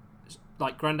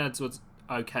 Like, Grandad's was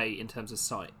okay in terms of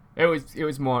sight. it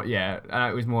was more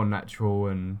it was more natural,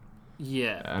 and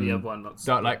The other one,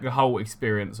 like the whole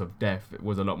experience of death, it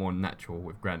was a lot more natural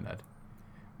with Grandad,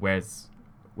 whereas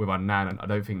with our nan, I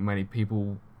don't think many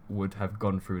people would have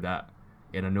gone through that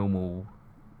in a normal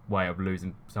way of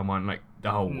losing someone. Like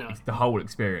the whole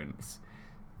experience.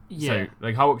 Yeah. So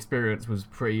like whole experience was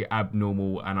pretty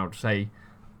abnormal, and I would say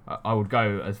I would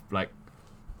go as like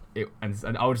it,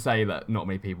 and I would say that not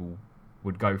many people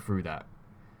would go through that.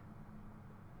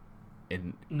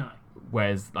 No.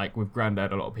 Whereas like with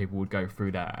Grandad, a lot of people would go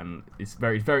through that, and it's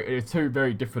two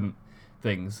very different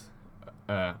things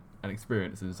and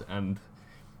experiences, and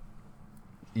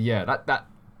that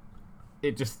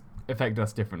it just affected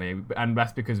us differently, and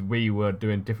that's because we were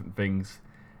doing different things,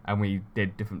 and we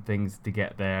did different things to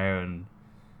get there, and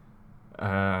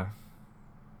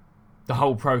the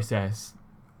whole process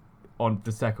on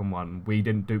the second one we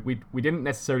didn't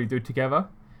necessarily do together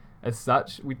as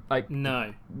such.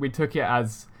 We took it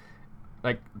as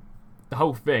like the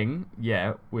whole thing.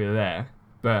 Yeah, we were there,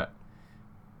 but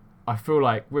I feel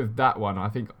like with that one, I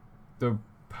think the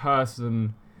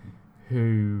person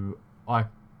who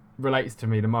relates to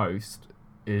me the most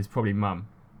is probably Mum.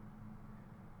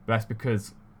 But that's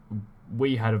because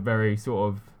we had a very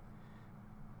sort of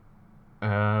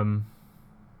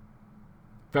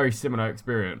very similar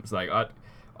experience. Like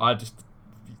I just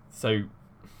so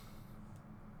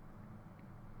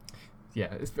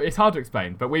yeah, it's hard to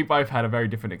explain, but we both had a very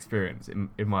different experience in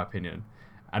my opinion,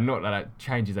 and not that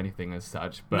changes anything as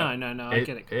such. But no, I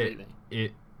get it completely.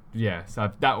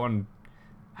 So that one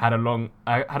had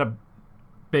a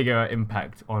bigger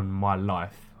impact on my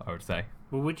life, I would say.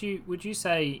 Well, would you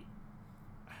say?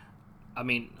 I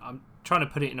mean, I'm trying to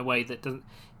put it in a way that doesn't.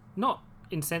 Not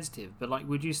insensitive, but like,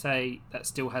 would you say that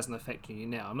still has an effect on you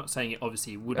now? I'm not saying it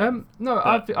obviously wouldn't. No, but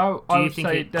I do you would think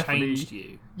say it definitely changed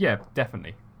you? Yeah,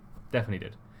 definitely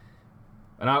did.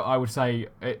 And I would say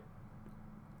it.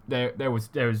 There was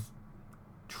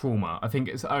trauma. I think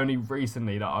it's only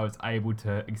recently that I was able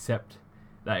to accept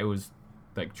that it was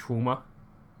like trauma,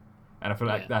 and I feel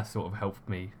like that sort of helped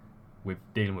me with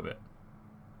dealing with it.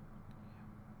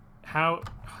 How?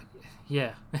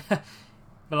 Yeah,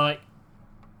 but like,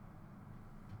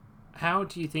 how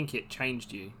do you think it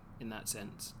changed you in that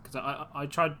sense? Because I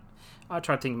tried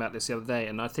thinking about this the other day,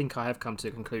 and I think I have come to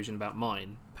a conclusion about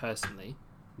mine personally.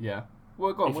 Yeah.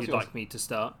 Well, go on. If you'd like me to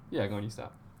start. Yeah, go on. You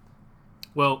start.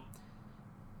 Well,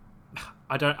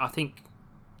 I think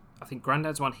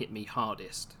Grandad's one hit me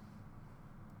hardest.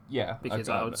 Yeah, because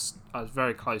I was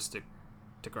very close to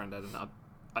Grandad, and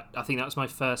I think that was my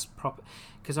first proper.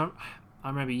 Because I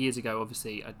remember years ago.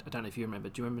 Obviously, I don't know if you remember.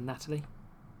 Do you remember Natalie?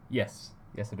 Yes,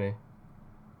 I do.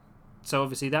 So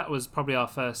obviously, that was probably our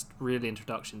first real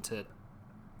introduction to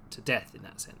death in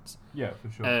that sense. Yeah,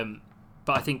 for sure.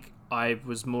 But I think I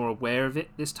was more aware of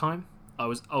it this time. I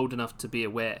was old enough to be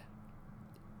aware.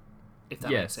 If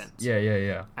that makes sense.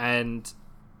 Yeah. And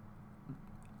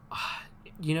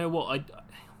you know what? And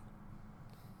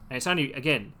it's only,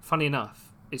 again, funny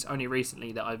enough, it's only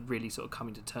recently that I've really sort of come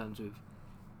into terms with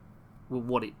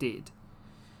what it did.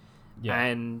 Yeah.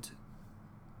 And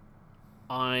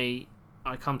I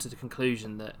come to the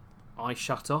conclusion that I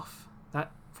shut off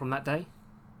that from that day.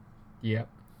 Yeah.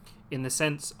 In the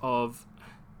sense of,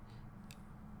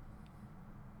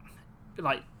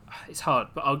 like, it's hard,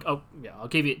 but I'll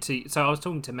give it to you. So I was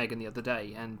talking to Megan the other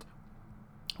day, and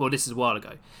well, this is a while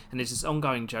ago, and there's this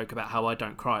ongoing joke about how I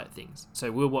don't cry at things.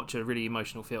 So we'll watch a really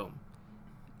emotional film,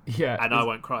 and I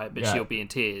won't cry, but she'll be in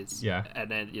tears,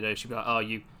 and then she'll be like, "Oh,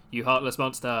 you heartless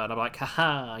monster," and I'm like,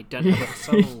 "Haha, I don't have a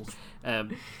soul,"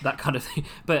 that kind of thing.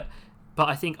 But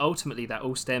I think ultimately that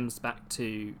all stems back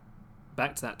to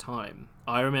that time.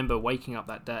 I remember waking up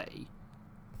that day,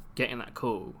 getting that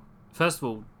call. First of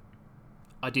all,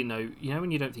 I didn't know. You know when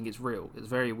you don't think it's real, it's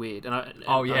very weird. And it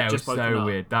was so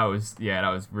weird. That was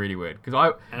really weird because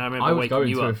I remember was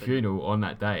going to a funeral funeral on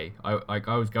that day. I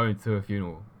was going to a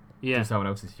funeral, to someone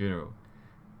else's funeral.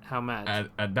 How mad!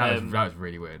 And that was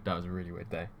really weird. That was a really weird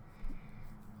day.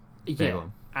 Yeah,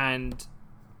 and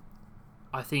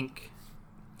I think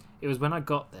it was when I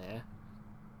got there,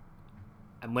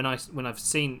 and when I've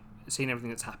seen everything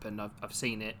that's happened, I've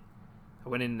seen it. I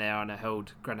went in there and I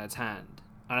held Grandad's hand.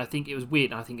 And I think it was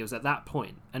weird. And I think it was at that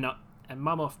point, and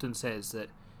Mum often says that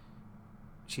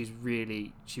she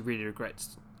really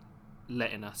regrets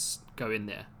letting us go in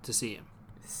there to see him,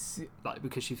 like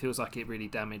because she feels like it really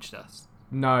damaged us.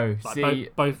 No, like see,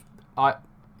 both. I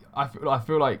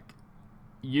feel like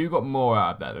you got more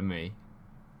out of that than me.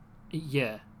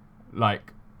 Yeah.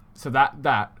 Like, so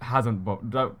that hasn't.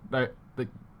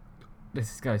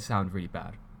 This is going to sound really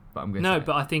bad, but I'm going to. No,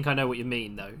 but I think I know what you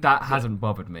mean, though. That hasn't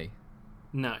bothered me.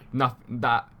 No. Nothing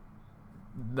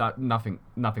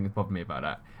has bothered me about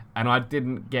that. And I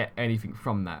didn't get anything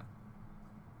from that.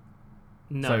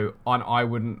 No.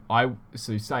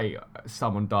 So say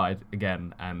someone died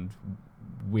again and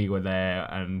we were there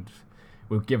and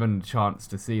we were given a chance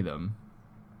to see them,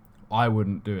 I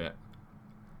wouldn't do it.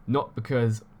 Not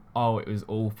because, it was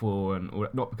awful and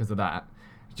not because of that.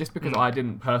 Just because I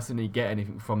didn't personally get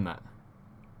anything from that.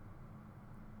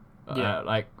 Yeah.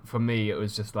 Like, for me, it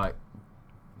was just like,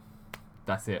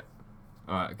 that's it.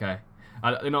 Alright, okay.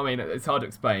 You know what I mean? It's hard to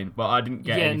explain, but I didn't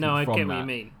get anything from that. Yeah, no, I get what you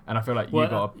mean. And I feel like you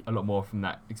got a lot more from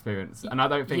that experience. And I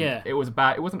don't think it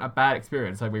wasn't a bad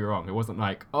experience, don't be wrong. It wasn't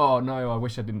like, oh no, I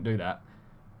wish I didn't do that.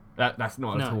 That's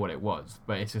not at all what it was.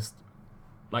 But it's just,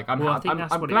 like, I'm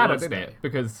glad I did it,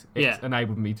 because it's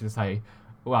enabled me to say,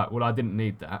 well, I didn't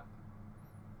need that.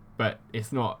 But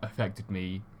it's not affected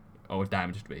me or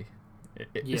damaged me.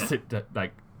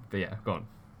 Go on.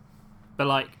 But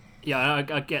like, yeah,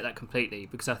 I get that completely,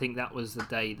 because I think that was the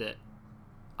day that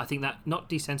I think that not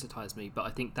desensitized me, but I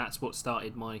think that's what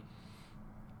started my.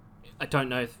 I don't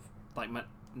know if like my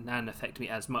Nan affected me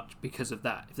as much because of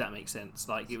that, if that makes sense.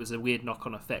 Like, it was a weird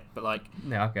knock-on effect, but like,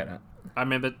 yeah, I get it. I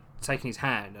remember taking his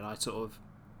hand, and I was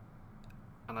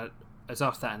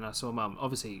after that, and I saw Mum.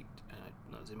 Obviously,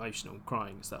 I was emotional,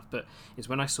 crying and stuff, but it's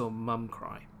when I saw Mum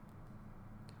cry.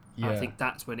 Yeah. I think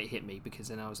that's when it hit me, because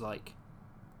then I was like,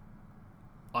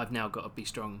 I've now got to be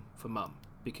strong for Mum,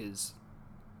 because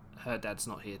her dad's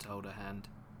not here to hold her hand.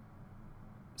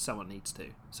 Someone needs to,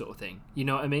 sort of thing. You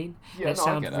know what I mean? Yeah, it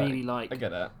sounds really like. I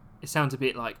get that. It sounds a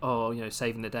bit like,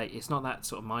 saving the day. It's not that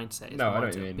sort of mindset. It's the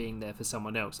mindset of being there for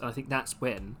someone else. And I think that's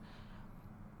when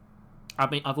I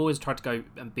mean, I've always tried to go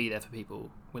and be there for people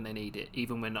when they need it,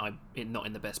 even when I'm not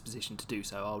in the best position to do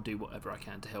so. I'll do whatever I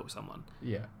can to help someone.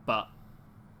 Yeah. But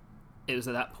it was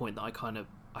at that point that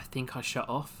I think I shut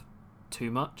off too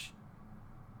much.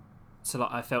 So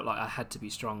like, I felt like I had to be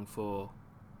strong for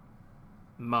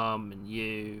Mum and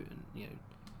you and and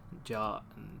Jart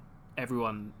and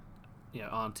everyone,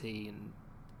 Auntie and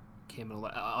Kim and all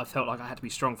that. I felt like I had to be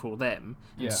strong for all them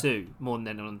and Sue more than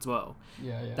anyone as well.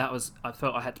 Yeah. I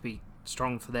felt I had to be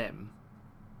strong for them.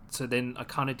 So then I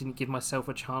kind of didn't give myself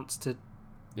a chance to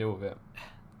deal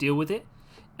with it.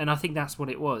 And I think that's what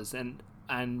it was. And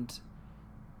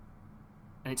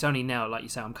it's only now, like you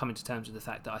say, I'm coming to terms with the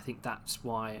fact that I think that's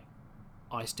why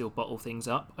I still bottle things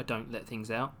up. I don't let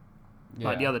things out. Yeah.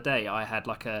 Like the other day, I had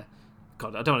like a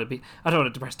God. I don't want to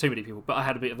depress too many people, but I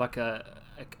had a bit of like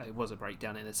it was a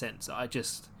breakdown in a sense.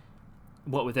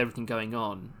 What with everything going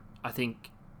on, I think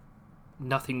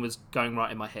nothing was going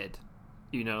right in my head.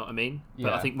 You know what I mean? Yeah.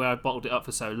 But I think where I bottled it up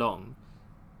for so long,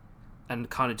 and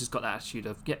kind of just got that attitude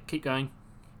of keep going.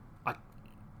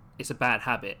 It's a bad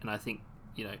habit, and I think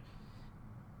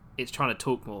it's trying to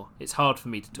talk more. It's hard for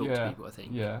me to talk to people, I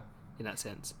think. Yeah. In that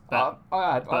sense. But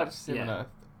I had similar. Yeah.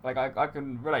 Like, I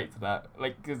can relate to that.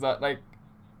 Like, because, I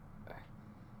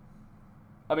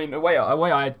mean, the way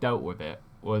I dealt with it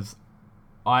was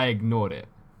I ignored it.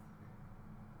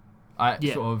 I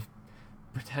sort of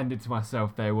pretended to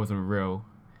myself that it wasn't real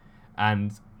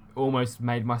and almost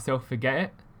made myself forget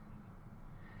it.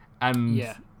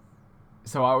 And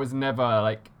so I was never,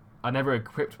 I never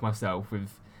equipped myself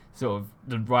with sort of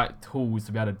the right tools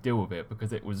to be able to deal with it,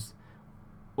 because it was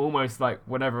almost like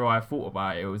whenever I thought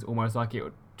about it, it was almost like it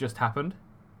just happened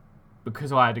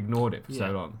because I had ignored it for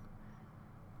so long.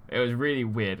 It was really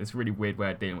weird. It's a really weird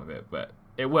way of dealing with it, but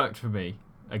it worked for me,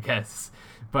 I guess.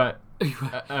 But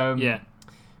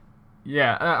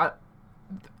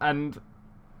and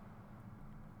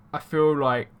I feel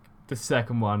like the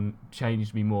second one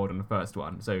changed me more than the first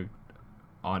one. So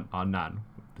our Nan,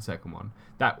 the second one,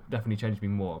 that definitely changed me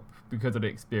more because of the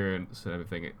experience and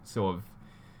everything. It sort of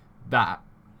that.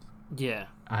 Yeah.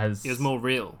 It was more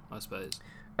real, I suppose.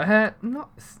 Not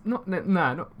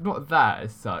that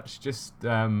as such. Just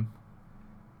I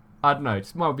don't know.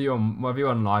 Just my view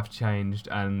on life changed,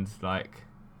 and like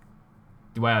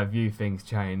the way I view things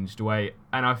changed. And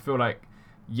I feel like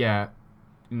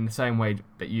in the same way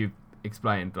that you've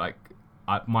explained, like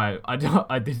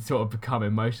I did sort of become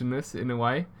emotionless in a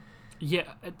way. Yeah,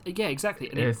 exactly.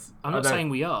 And I'm not saying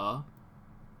we are.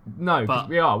 No, because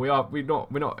we are. We're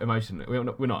not emotionless.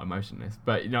 We're not emotionless.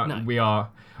 But we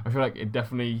are. I feel like it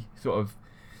definitely sort of.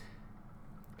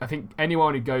 I think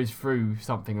anyone who goes through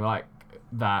something like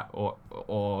that, or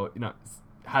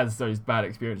has those bad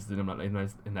experiences in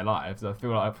their lives, I feel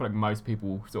like most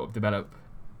people sort of develop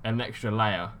an extra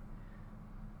layer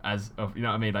of what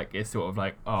I mean. Like, it's sort of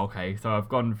like, oh, okay, so I've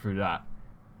gone through that.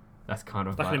 That's kind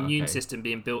of like an immune system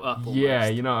being built up. Almost. Yeah,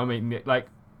 you know what I mean. Like,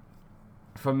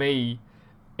 for me.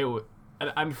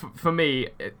 For me,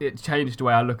 it changed the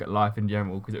way I look at life in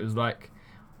general, because it was like,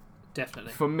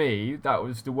 definitely for me, that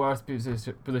was the worst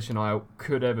position I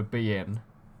could ever be in,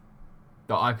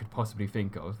 that I could possibly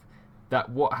think of.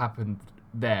 That what happened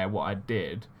there, what I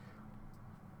did,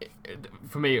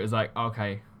 for me, it was like,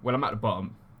 okay, well, I'm at the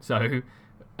bottom, so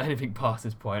anything past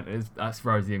this point that's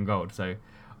rosy and gold. So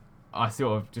I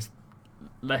sort of just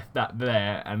left that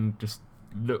there and just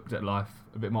looked at life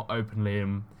a bit more openly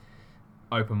and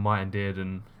open-minded,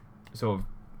 and sort of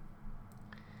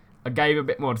I gave a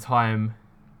bit more time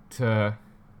to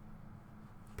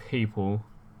people,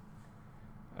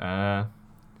 but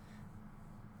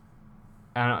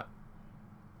at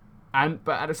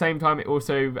the same time, it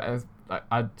also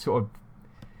I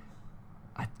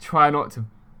try not to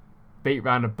beat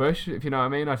around the bush, if you know what I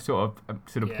mean. I sort of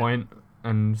to the point,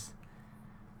 and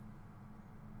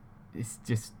it's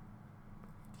just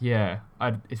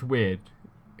it's weird.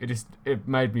 It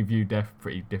made me view death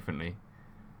pretty differently,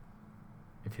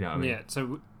 if you know what I mean. Yeah,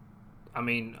 so, I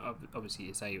mean, obviously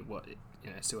you say it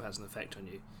still has an effect on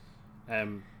you.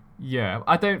 Yeah,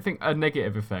 I don't think a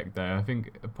negative effect there. I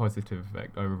think a positive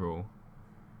effect overall.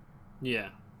 Yeah.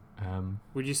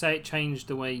 Would you say it changed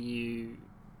the way you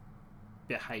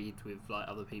behaved with like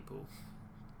other people?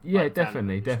 Yeah, like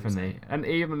definitely, and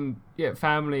even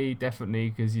family definitely,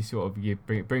 because you sort of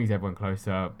it brings everyone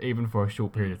closer, even for a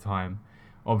short period of time.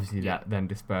 Obviously, that then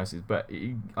disperses, but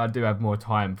I do have more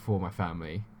time for my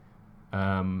family.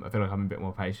 I feel like I'm a bit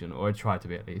more patient, or I try to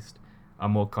be at least.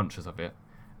 I'm more conscious of it,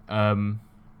 and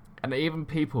even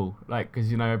people, like,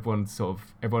 because everyone's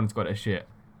got their shit,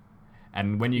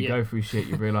 and when you go through shit,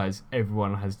 you realise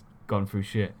everyone has gone through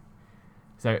shit.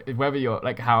 So whether you're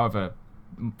like, however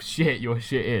shit your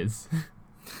shit is.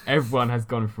 Everyone has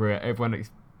gone through it.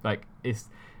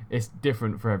 It's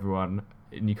different for everyone,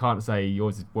 and you can't say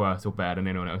yours is worse or better than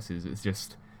anyone else's. It's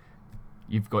just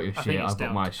you've got your shit, I've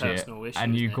got my shit,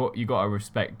 and you got to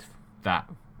respect that.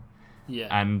 Yeah.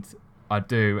 And I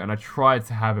do, and I try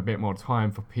to have a bit more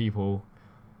time for people,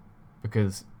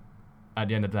 because at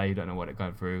the end of the day, you don't know what they're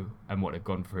going through and what they've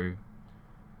gone through.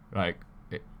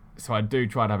 So I do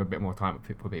try to have a bit more time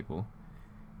for people.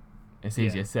 It's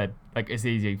easier said. It's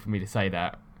easy for me to say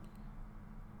that,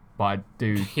 but I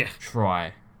do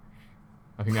try.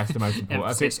 I think that's the most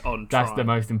important. That's the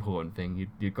most important thing.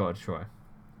 You've got to try.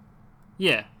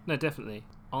 Yeah, no, definitely.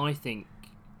 I think,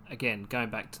 again, going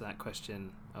back to that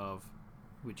question of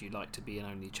would you like to be an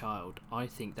only child, I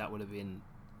think that would have been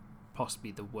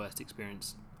possibly the worst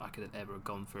experience I could have ever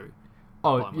gone through.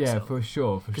 Oh, yeah, for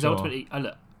sure. Because ultimately,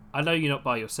 I know you're not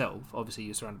by yourself. Obviously,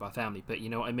 you're surrounded by family, but you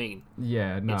know what I mean?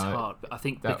 Yeah, no. It's hard. But I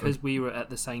think because we were at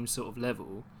the same sort of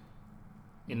level,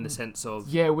 in the sense of...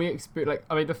 Yeah, we experienced...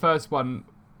 the first one,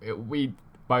 we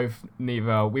went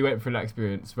through that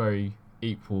experience very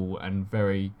equal and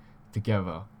very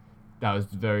together. That was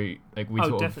very... we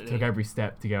definitely took every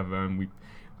step together, and we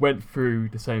went through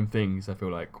the same things, I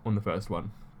feel like, on the first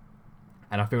one.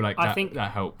 And I feel like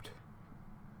that helped.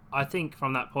 I think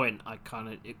from that point, I kind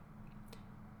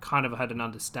of had an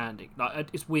understanding.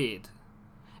 It's weird,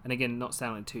 and again, not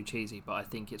sounding too cheesy, but I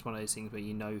think it's one of those things where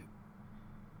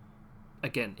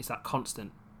again, it's that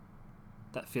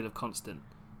feel of constant.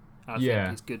 And I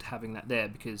think it's good having that there,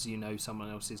 because someone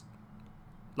else is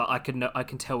I can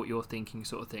tell what you're thinking,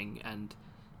 sort of thing. And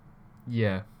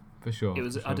yeah, for sure. It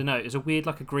was I don't know. It was a weird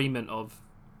weird of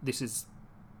this is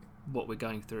what we're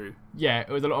going through. Yeah, it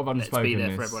was a lot of unspokenness. Let's be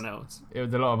there for everyone else. It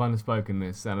was a lot of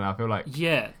unspokenness, and I feel like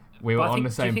we were on the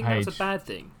same page. Do you think that's a bad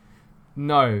thing?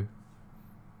 No.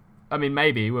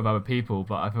 Maybe with other people,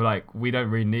 but I feel like we don't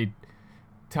really need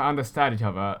to understand each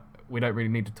other. We don't really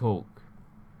need to talk.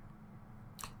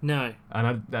 No.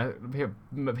 And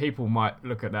people might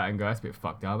look at that and go, that's a bit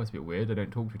fucked up, that's a bit weird, they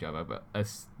don't talk to each other, but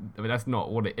that's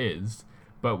not what it is.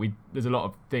 But there's a lot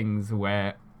of things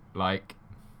where, I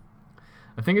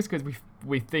think it's because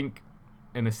we think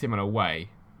in a similar way.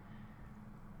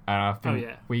 And I think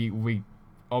we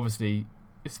obviously,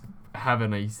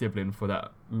 having a sibling for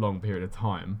that long period of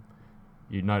time,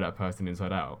 you know that person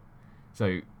inside out.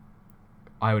 So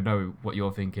I would know what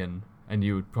you're thinking, and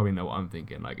you would probably know what I'm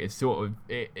thinking. It's sort of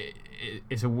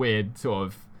it's a weird sort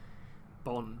of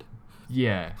bond.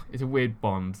 Yeah, it's a weird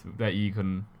bond that you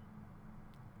can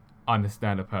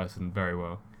understand a person very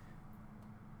well.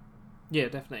 Yeah,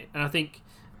 definitely. And I think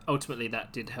ultimately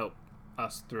that did help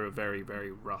us through a very,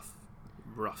 very rough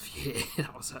year.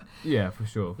 Yeah, for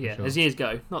sure. Sure. As years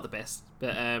go, not the best,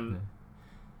 but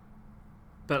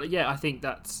but yeah, I think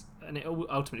that's, and it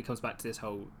ultimately comes back to this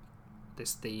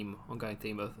ongoing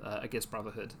theme of I guess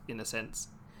brotherhood in a sense,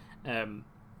 and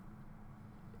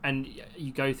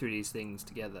you go through these things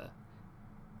together,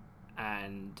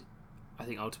 and I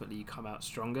think ultimately you come out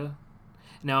stronger.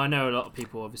 Now, I know a lot of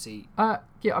people obviously... I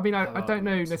don't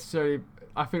know necessarily...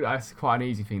 I feel that's quite an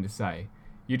easy thing to say.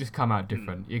 You just come out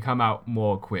different. You come out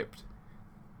more equipped.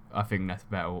 I think that's a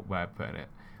better way of putting it.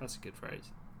 That's a good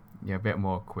phrase. Yeah, a bit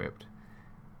more equipped.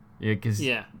 Yeah, because...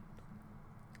 Yeah.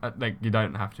 You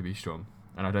don't have to be strong.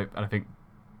 And I think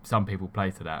some people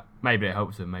play to that. Maybe it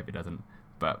helps them, maybe it doesn't.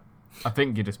 But I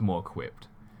think you're just more equipped.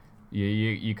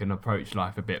 You can approach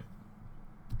life a bit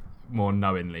more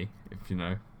knowingly, if you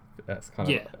know... That's kind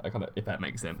of if that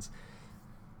makes sense.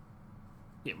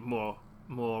 Yeah, more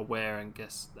aware and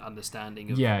understanding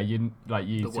of you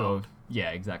the sort world. Of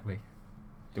exactly.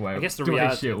 I guess the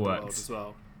reality of the world as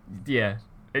well. Yeah,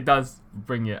 it does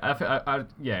bring you. It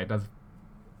does.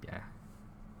 Yeah,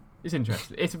 it's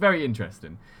interesting. It's very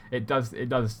interesting. It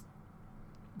does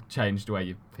change the way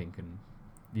you think and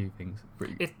view things.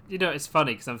 It's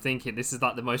funny because I'm thinking this is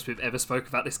the most we've ever spoke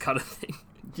about this kind of thing.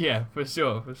 Yeah, for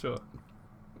sure.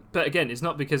 But again, it's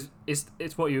not because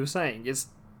it's what you were saying. It's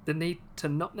the need to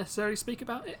not necessarily speak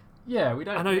about it. Yeah, we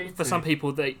don't. I know for some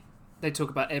people they talk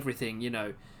about everything,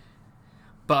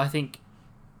 but I think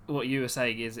what you were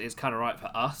saying is kind of right for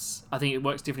us. I think it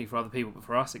works differently for other people, but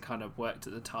for us, it kind of worked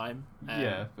at the time.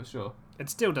 Yeah, for sure. It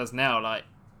still does now.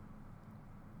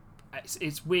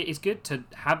 It's weird. It's good to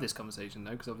have this conversation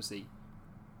though, because obviously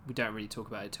we don't really talk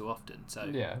about it too often.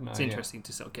 So it's interesting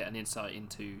to sort of get an insight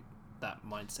into that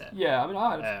mindset. Yeah,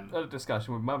 I had a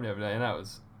discussion with Mum the other day, and that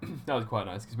was quite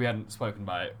nice because we hadn't spoken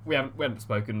about it. We hadn't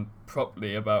spoken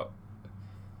properly about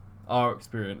our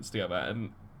experience together,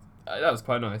 and that was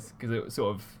quite nice because it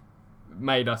sort of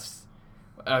made us.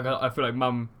 I feel like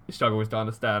Mum struggles to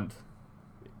understand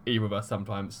either of us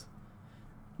sometimes.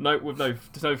 With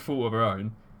no fault of her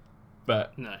own,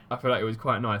 but No. I feel like it was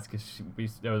quite nice because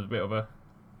there was a bit of a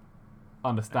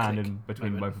understanding click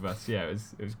between moment. both of us. Yeah, it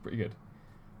was pretty good.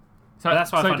 So But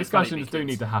that's why I find it funny discussions do because-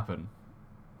 need to happen.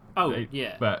 Oh, They-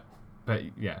 yeah. But yeah,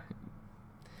 you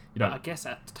But don't. I guess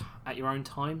at your own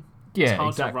time, Yeah, it's hard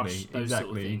exactly. to rush those exactly.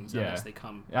 sort of things yeah, unless they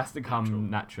come. it has to come natural.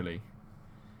 naturally.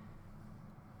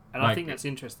 And I like- think that's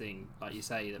interesting, like you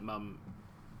say, that Mum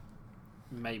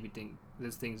maybe think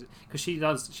there's things because she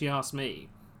asks me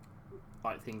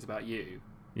like things about you,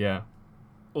 Yeah.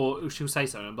 or she'll say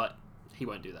something. I'm like, he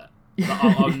won't do that. Like,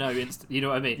 I'll know instant. You know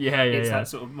what I mean? Yeah, It's yeah. that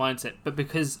sort of mindset. But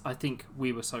because I think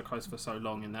we were so close for so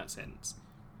long in that sense.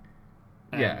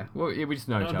 Yeah. Well, we just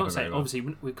know and each I'm other not saying very well.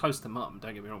 obviously we're close to Mum.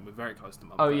 Don't get me wrong, we're very close to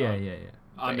Mum. Oh but yeah.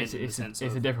 I But meant in the sense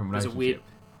it's of a different there's a relationship.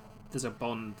 there's a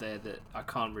bond there that I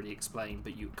can't really explain,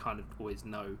 but you kind of always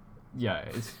know. Yeah,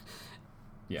 it's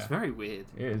It's very weird.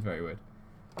 It is very weird.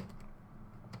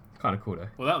 Kind of cool though.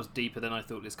 Well, that was deeper than I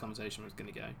thought this conversation was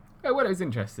going to go. Oh, well, it was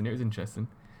interesting. You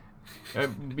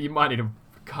might need to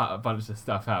cut a bunch of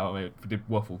stuff out. I mean, we did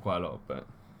waffle quite a lot, but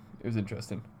it was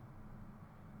interesting.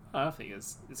 I think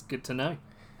it's good to know.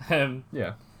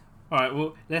 Yeah. All right,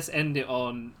 well, let's end it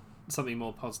on something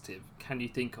more positive. Can you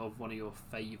think of one of your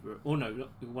favourite, or no, not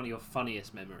one of your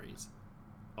funniest memories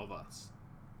of us?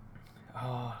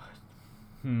 Oh.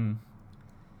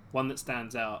 One that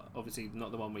stands out, obviously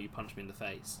not the one where you punched me in the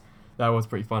face. That was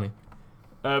pretty funny.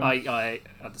 I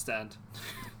understand.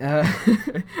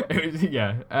 It was,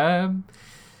 yeah.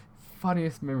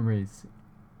 Funniest memories.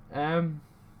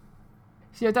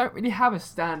 See, I don't really have a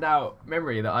standout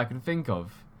memory that I can think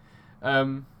of.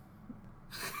 Well,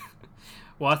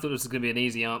 I thought this was going to be an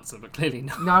easy answer, but clearly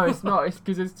not. No, it's not. It's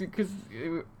because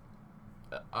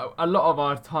a lot of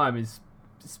our time is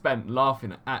spent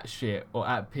laughing at shit or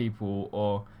at people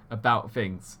or about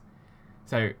things.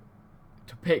 So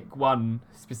to pick one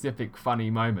specific funny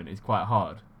moment is quite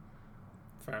hard.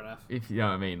 Fair enough. If you know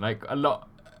what I mean. Like a lot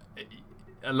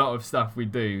of stuff we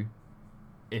do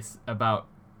is about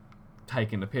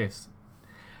taking the piss.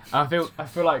 I feel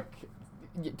like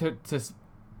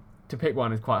to pick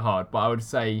one is quite hard, but I would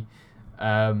say,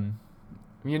 I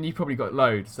mean, you probably got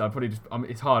loads, so I probably just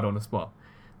it's hard on the spot,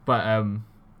 but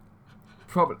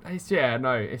probably it's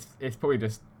probably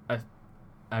just a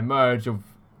merge of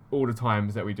all the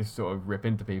times that we just sort of rip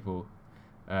into people.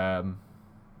 That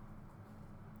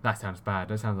sounds bad.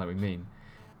 That sounds like we mean.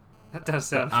 That does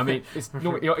sound. I mean, it's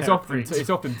often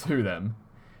to them,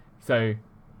 so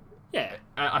yeah.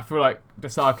 I feel like the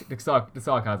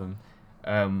sarcasm,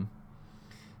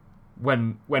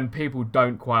 when people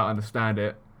don't quite understand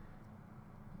it,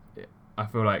 I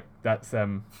feel like that's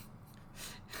the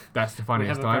We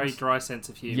funniest have a very times. dry sense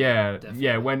of humour. Yeah, definitely.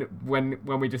 yeah. When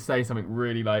we just say something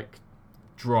really like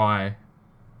dry,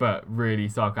 but really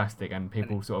sarcastic, and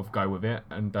people sort of go with it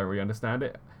and don't really understand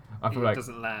it. I feel It like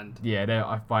doesn't land. yeah,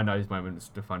 I find those moments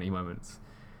the funny moments.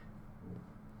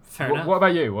 Fair What enough.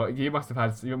 about you? You must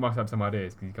have some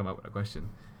ideas because you come up with a question.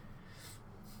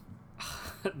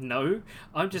 No,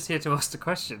 I'm just here to ask the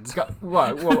questions.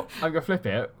 Right, well, I'm gonna flip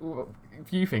it.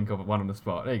 If you think of one on the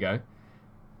spot, there you go.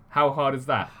 How hard is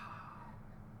that?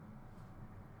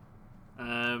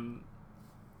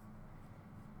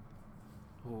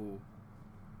 Oh.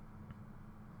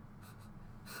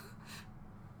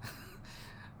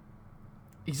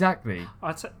 Exactly.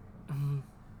 I'd say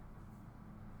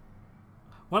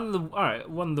one of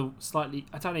the slightly,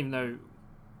 I don't even know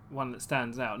one that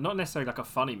stands out. Not necessarily like a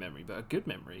funny memory, but a good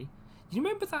memory. You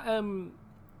remember that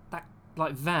that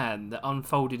like van that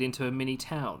unfolded into a mini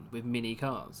town with mini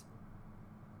cars?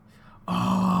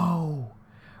 Oh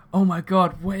my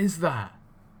God, what is that?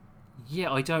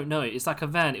 Yeah, I don't know. It's like a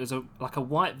van. It was like a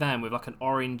white van with like an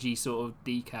orangey sort of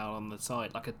decal on the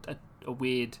side, like a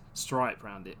weird stripe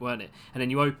around it, weren't it? And then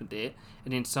you opened it,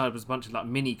 and inside was a bunch of like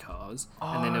mini cars,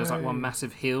 and then there was like one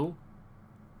massive hill.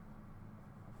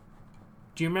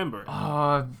 Do you remember it? Oh,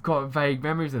 I've got vague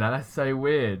memories of that. That's so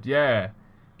weird. Yeah.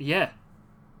 Yeah,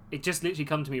 it just literally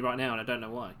come to me right now, and I don't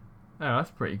know why. Oh,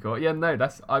 that's pretty cool. Yeah, no,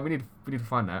 that's. We need to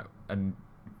find that, and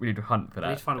we need to hunt for I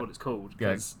need that. to find out what it's called,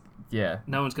 because Yeah.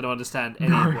 no one's going to understand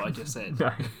any of what I just said.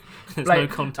 No. There's no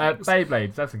context.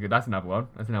 Beyblades. That's another one.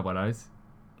 That's another one of those.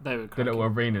 They were The little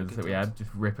cracking. arenas Good that we times. had, just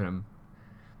ripping them.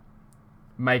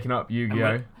 Making up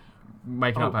Yu-Gi-Oh.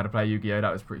 Making up how to play Yu-Gi-Oh.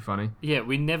 That was pretty funny. Yeah,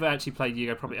 we never actually played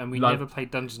Yu-Gi-Oh properly, and we Like, never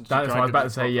played Dungeons and That's Dragons. what I was about to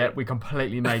say. Yeah, properly. we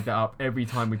completely made that up. Every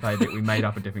time we played it, we made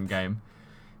up a different game.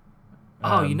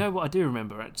 Oh, you know what I do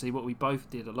remember actually? What we both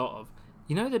did a lot of.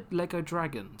 You know the Lego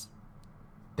dragons?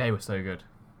 They were so good.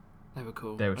 They were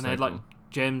cool. They were and so they had like cool.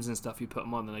 gems and stuff. You put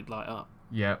them on, and they'd light up.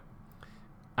 Yeah.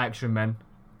 Action Men.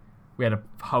 We had a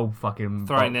whole fucking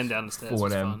Throwing box them down the stairs for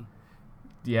was them. fun.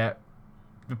 Yeah.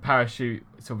 The parachute,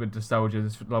 sort of the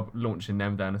soldiers launching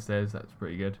them down the stairs. That's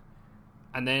pretty good.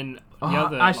 And then the Oh,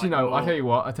 other... actually, like, no. more-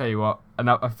 I tell you what.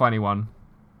 A funny one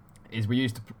is we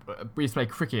used to play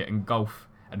cricket and golf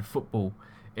and football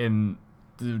in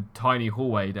the tiny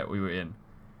hallway that we were in.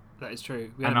 That is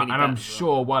true. We had And, a mini I'm bat as well.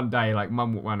 sure one day, like,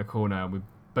 Mum walked around the corner and we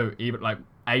boot even like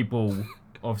a ball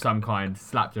of some kind,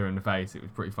 slapped her in the face. It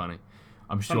was pretty funny.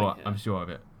 I'm sure. yeah. I'm sure of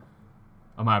it.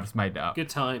 I might have just made that up. Good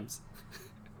times.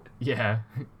 Yeah,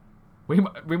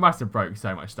 we must have broke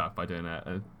so much stuff by doing that.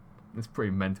 It's pretty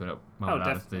mental that Mum Oh,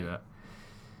 allowed us to do definitely.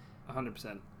 that.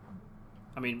 100%.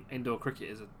 I mean, indoor cricket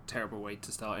is a terrible way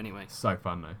to start anyway. So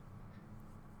fun though.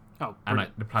 Oh, And brilliant.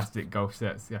 like the plastic golf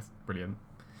sets, yes, brilliant.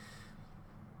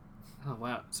 Oh,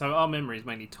 wow. So our memory is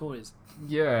mainly toys.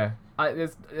 Yeah,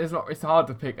 there's not. It's hard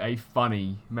to pick a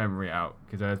funny memory out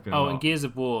because there's been. a Oh, lot. and Gears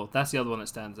of War. That's the other one that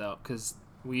stands out because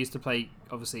we used to play,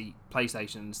 obviously,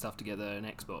 PlayStation and stuff together and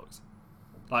Xbox.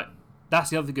 Like, that's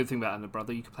the other good thing about Anna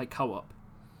Brother. You could play co-op.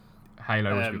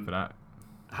 Halo was good for that.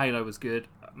 Halo was good.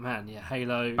 Man, yeah,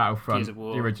 Halo, Battlefront, Gears of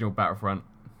War. the original Battlefront.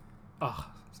 Oh,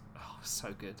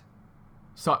 so good.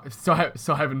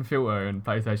 Siphon Filter and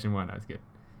PlayStation 1, that was good.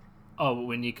 Oh,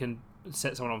 when you can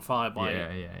set someone on fire by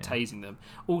Yeah. tasing them.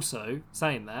 Also,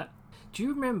 saying that, do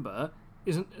you remember?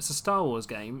 It's a Star Wars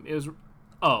game. It was.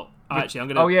 Oh, actually, I'm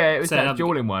gonna. Oh yeah, it was say that another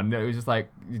dueling one. It was just like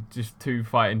just two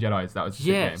fighting Jedis. That was a sick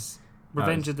Yes, That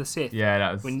Revenge was- of the Sith. game. Yeah,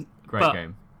 that was When- great but-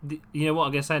 game. You know what?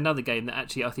 I'm gonna say another game that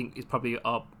actually I think is probably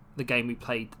the game we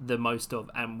played the most of,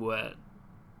 and were.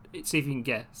 See if you can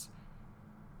guess.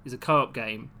 Is a co-op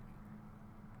game.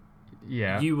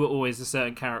 Yeah, You were always a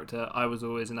certain character. I was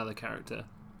always another character.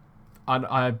 and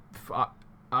I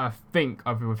think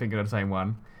we were thinking of the same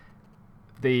one.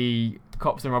 The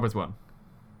Cops and Robbers one.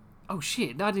 Oh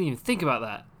shit! No, I didn't even think about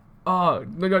that. Oh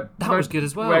no, That was good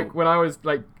as well. Like, when I was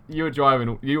like, you were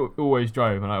driving, you always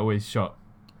drove, and I always shot.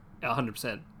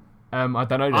 100%. I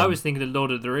don't know. I them. was thinking of Lord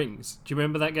of the Rings. Do you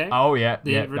remember that game? Oh yeah,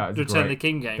 The yeah, that was Return of great. the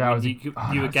King game. That when was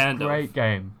you were that's Gandalf. a great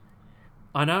game.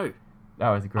 I know. That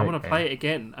was a great. I want to game. play it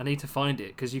again. I need to find it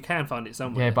because you can find it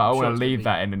somewhere. Yeah, but I I'm sure want it's to gonna leave be-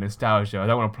 that in the nostalgia. I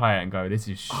don't want to play it and go, "This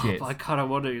is Oh, shit." but I kind of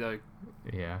want to though.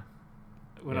 Yeah.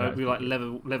 When Yeah, I that's we like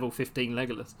pretty level 15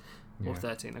 Legolas or Yeah.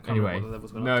 13. I can't Anyway, remember what the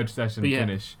levels were. nerd session But yeah.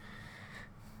 finish.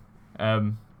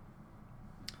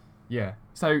 Yeah.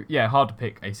 So yeah, hard to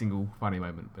pick a single funny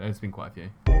moment, but there's been quite a few.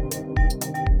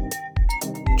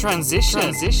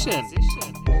 Transition.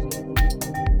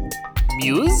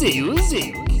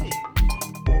 Music.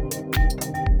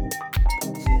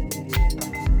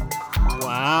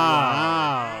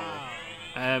 Wow.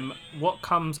 What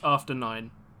comes after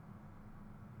 9?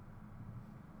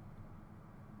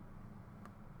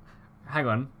 Hang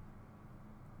on.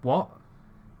 What?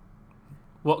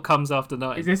 What comes after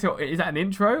 9? Is that an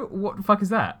intro? What the fuck is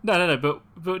that? No.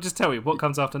 But just tell me what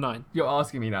comes after 9. You're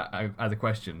asking me that as a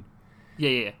question.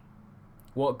 Yeah.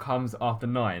 What comes after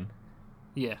 9?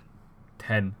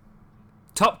 10.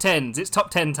 Top 10s. It's top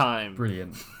 10 time.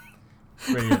 Brilliant.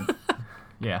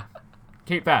 Yeah.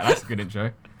 Keep that. That's a good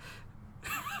intro.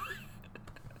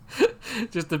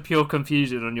 Just the pure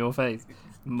confusion on your face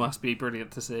must be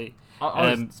brilliant to see.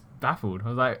 I was baffled. I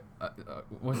was like,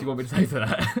 what do you want me to say to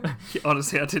that?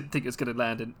 Honestly, I didn't think it was going to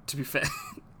land, and to be fair,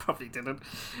 probably didn't.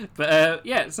 But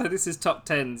yeah, so this is top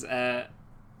 10s,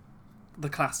 the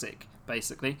classic,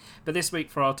 basically. But this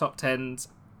week for our top 10s,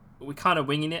 we're kind of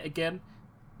winging it again,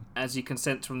 as you can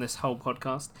sense from this whole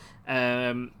podcast.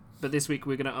 But this week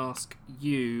we're going to ask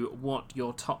you what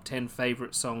your top 10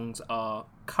 favourite songs are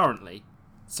currently.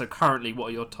 So currently, what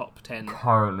are your top 10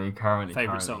 Currently.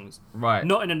 favourite songs? Right.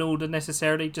 Not in an order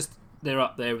necessarily, just they're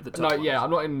up there with the top ones. I'm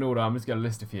not in an order. I'm just going to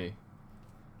list a few.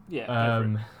 Yeah, go for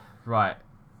it. Right.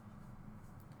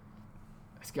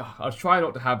 Let's go. I'll try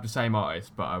not to have the same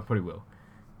artist, but I probably will.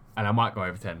 And I might go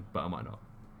over 10, but I might not.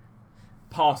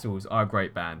 Parcels are a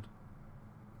great band.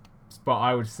 But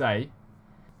I would say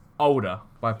Older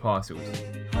by Parcels.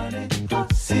 Honey, I'll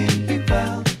see you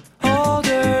well.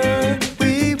 Older,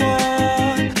 we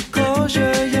want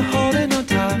closure. You're holding on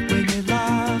tight when your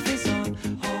life is on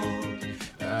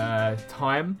hold.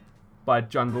 Time by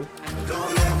Jungle.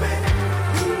 Don't let me.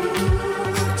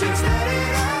 Just let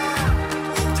it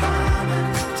out.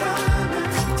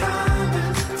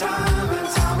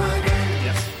 Time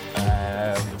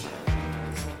again.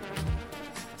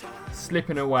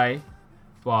 Slipping Away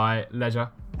by Leisure.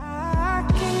 I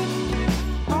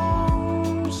keep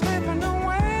on slipping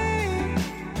away.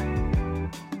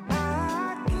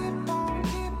 I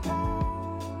keep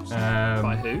on.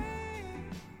 By who?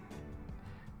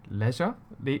 Leisure?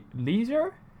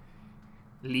 Leisure?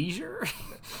 Leisure?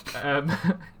 Um,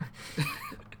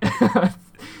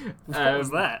 What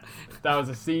was that? That was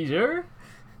a seizure.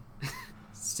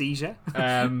 Seizure?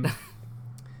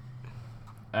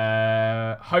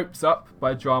 Hopes Up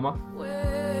by Drama.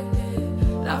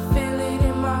 I feel it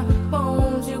in my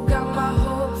bones. You got my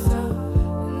hopes up,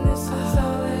 and this is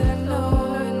all that I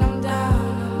know. And I'm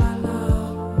down on my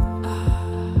luck.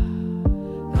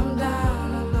 I'm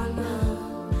down on my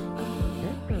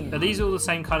luck. Are these all the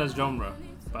same kind of genre,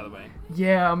 by the way?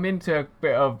 Yeah, I'm into a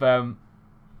bit of.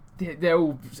 They've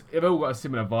all got a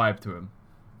similar vibe to them.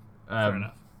 Fair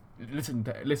enough. Listen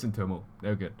to them all.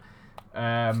 They're good.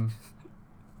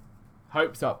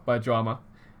 Hopes Up by Drama.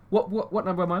 What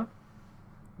number am I on?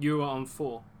 You are on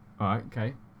 4. All right,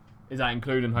 okay. Is that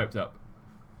including Hopes Up?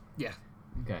 Yeah.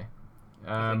 Okay.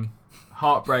 I think.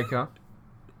 Heartbreaker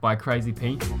by Crazy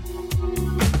P.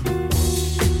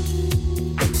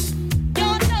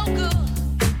 You're no good.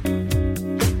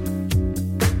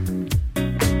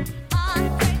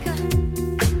 Heartbreaker.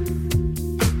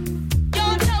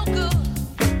 You're no good.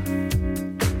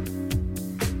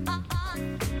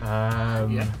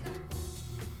 Yeah.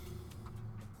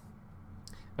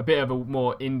 A bit of a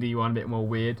more indie one, a bit more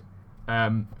weird.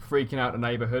 Freaking Out the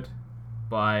Neighborhood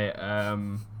by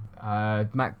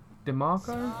Mac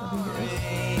DeMarco, I think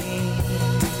it is.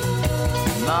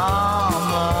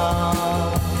 Mama,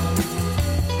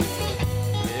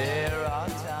 there are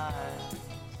times.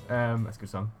 That's a good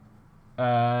song.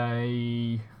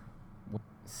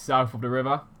 South of the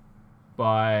River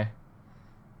by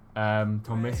Tom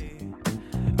Misk.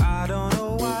 I don't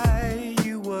know why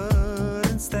you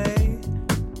wouldn't stay.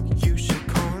 You should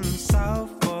come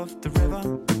south of the river,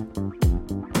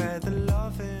 where the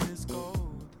loving is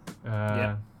gold.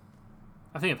 Yeah.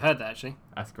 I think I've heard that actually.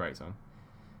 That's a great song.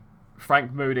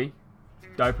 Frank Moody,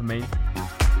 Dopamine.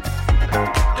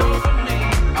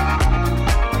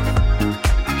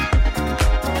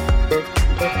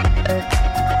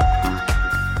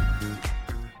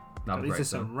 Another These great are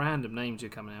some song. random names you're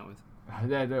coming out with.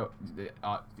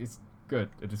 It's good.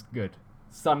 They're just good.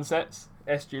 Sunsets,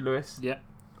 S.G. Lewis. Yeah.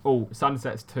 Oh,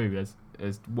 Sunsets 2.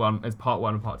 There's part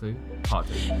 1 and part 2. Part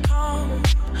 2. Come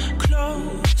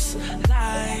close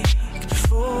like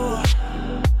before.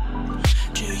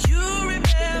 Do you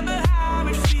remember how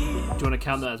it feels? Do you want to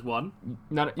count that as 1?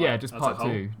 No, yeah, just as part a whole?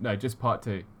 2. No, just part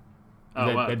 2. Oh,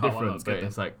 they're wow, they're part one, different, that's but good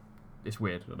it's like it's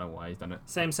weird. I don't know why he's done it.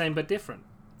 Same but different.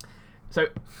 So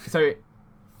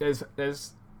there's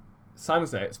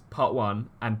Sunsets part 1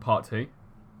 and part 2,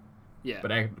 Yeah. but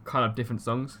they're kind of different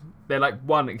songs. They're like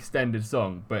one extended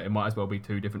song, but it might as well be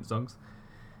 2 different songs.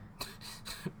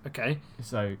 Okay.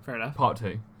 So Fair enough. part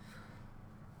 2.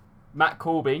 Matt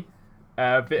Corby,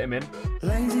 Vitamin.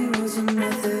 Lazy was a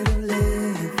method of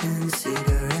living,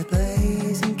 cigarette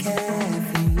blazing,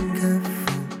 caffeine cut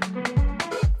from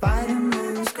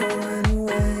vitamins going to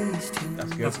waste.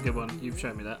 That's good. That's a good one. You've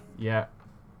shown me that. Yeah.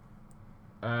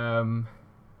 I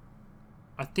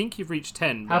think you've reached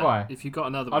 10. Have but I? If you've got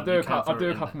another I'll one, do you a can couple. I'll throw do it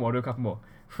a in couple there. more. I'll do a couple more.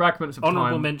 Fragments of Honourable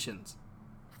Time. mentions.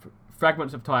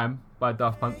 Fragments of Time by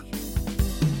Daft Punk.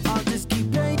 I'll just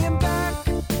keep playing back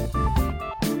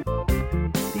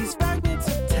these fragments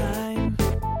of time.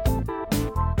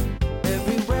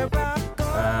 Everywhere I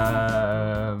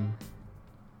go.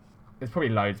 There's probably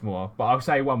loads more, but I'll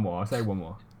say one more.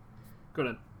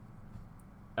 Good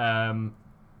on.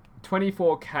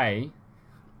 24K.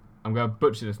 I'm going to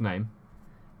butcher this name.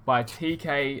 By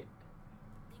TK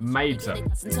Maidser.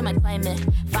 Listen to my climate.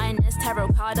 Finest tarot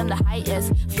card, I'm the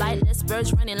highest. Flightless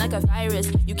birds running like a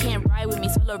virus. You can't ride with me,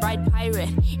 solo ride pirate.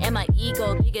 And my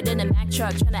ego bigger than a Mack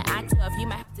truck. Trying to act tough, you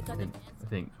might have to cut the dance. I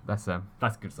think that's a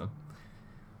good song.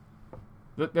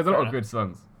 There's a lot Fair of enough. good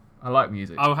songs. I like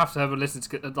music. I'll have to have a listen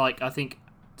to, like, I think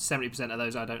 70% of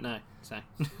those I don't know. So,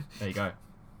 There you go.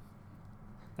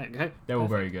 there you go. They're all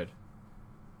very good.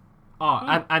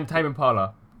 Oh, and Tame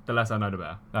Impala. The less I know, the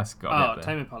better. That's got to be Oh, up there.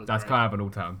 Tame Impala's That's great. kind of an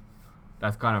all-time.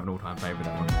 That's kind of an all-time favourite.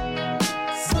 That one.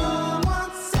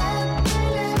 Someone said we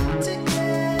lived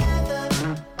together.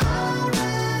 I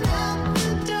ran out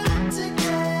the door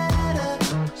together.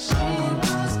 She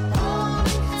was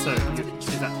only So,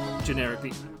 is that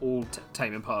generically all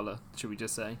Tame Impala, should we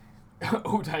just say?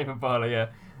 all Tame Impala, yeah.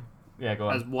 Yeah, go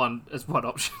on. As one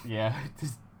option. Yeah,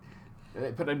 just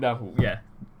put them down. Yeah,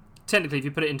 Technically, if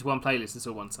you put it into one playlist, it's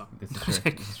all one song. this is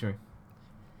true. This is true.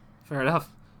 Fair enough.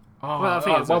 Oh, Well, I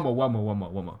think it's one more.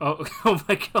 Oh, oh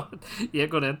my god. Yeah,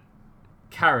 go on in.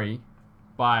 Carrie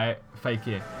by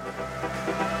Fakir.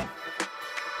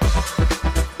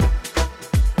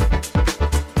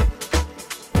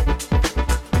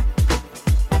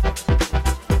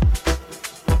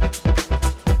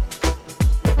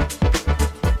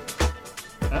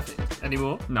 Any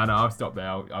more? No, I'll stop there.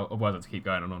 I'll want to keep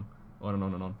going on and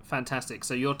on. Fantastic.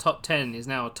 So your top 10 is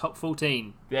now a top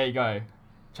 14. There you go.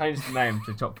 Change the name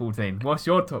to top 14. What's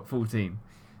your top 14?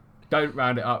 Don't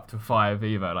round it up to 5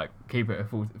 either. Like, keep it at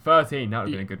 14. 13, that would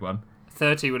have been a good one.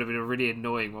 30 would have been a really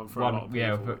annoying one for a lot of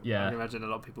people. Yeah. I can imagine a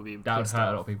lot of people being That would pissed hurt a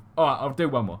off. lot of people. Alright, I'll do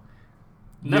one more.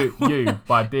 No. You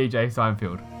by DJ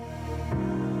Seinfeld.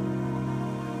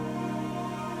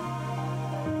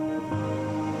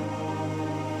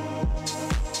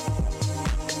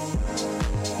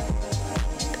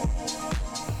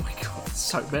 Oh my god,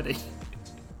 so many.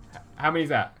 How many is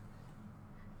that?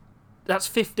 That's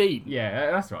 15.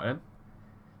 Yeah, that's right then.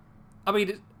 I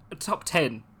mean, top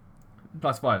 10.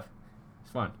 Plus 5.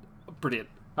 It's fine. Brilliant.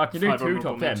 I can do 5 2 honourable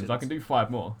top 10s. mentions. I can do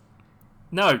 5 more.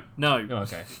 No. Oh,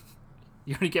 okay.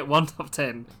 You only get one top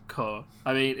 10 core.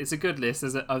 I mean, it's a good list.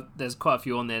 There's quite a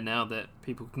few on there now that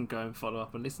people can go and follow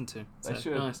up and listen to. So, They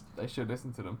should. Nice. They should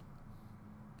listen to them.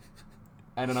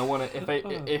 And then I want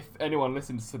to, if anyone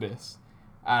listens to this,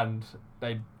 and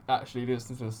they actually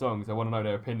listen to the songs, I want to know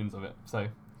their opinions of it. So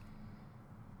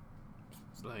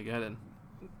So there you go then.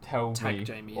 tell Tag me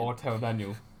Jamie or in. tell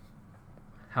Daniel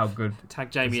how good Tag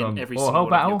the Jamie song, in every or single how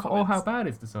one of bad, your or comments. how bad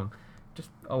is the song. Just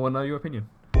I want to know your opinion.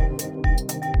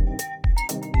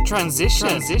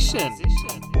 Transition.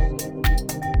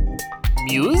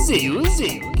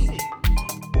 Music.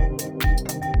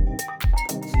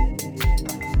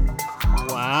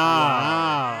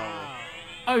 Wow.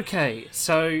 Okay,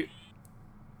 so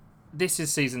this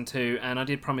is season 2, and I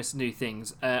did promise new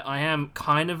things. I am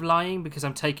kind of lying because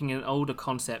I'm taking an older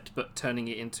concept but turning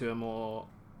it into a more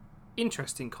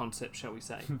interesting concept, shall we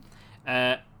say?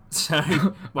 So,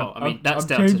 well, I mean, that's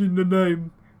down to changing the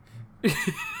name.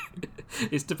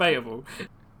 it's debatable.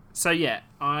 So yeah,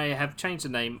 I have changed the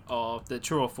name of the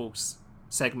True or False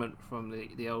segment from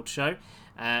the old show.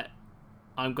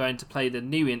 I'm going to play the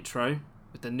new intro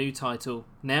with the new title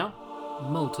now.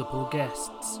 Multiple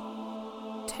guests.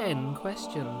 10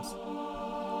 questions.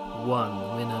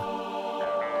 1 winner.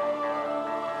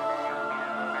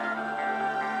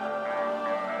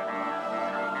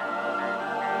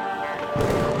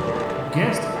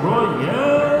 Guest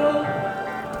Royale.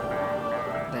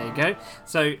 There you go.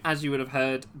 So, as you would have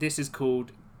heard, this is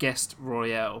called Guest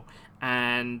Royale,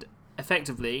 and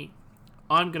effectively,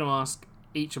 I'm going to ask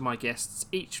each of my guests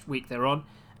each week they're on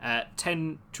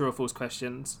 10 true or false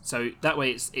questions. So that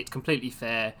way, it's completely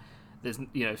fair. There's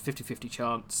 50-50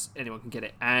 chance anyone can get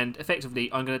it, and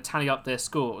effectively, I'm going to tally up their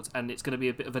scores, and it's going to be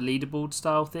a bit of a leaderboard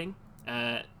style thing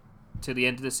to the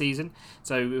end of the season.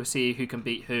 So we'll see who can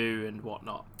beat who and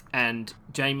whatnot. And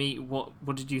Jamie, what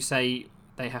did you say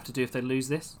they have to do if they lose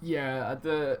this? Yeah,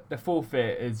 the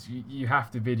forfeit is you have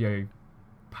to video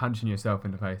punching yourself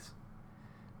in the face.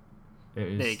 It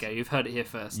is, There you go. You've heard it here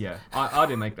first. Yeah, I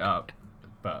didn't make that up,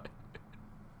 but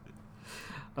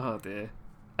Oh dear.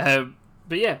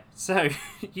 But yeah, so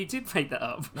you did make that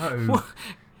up. no.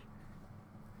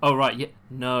 Oh right, yeah,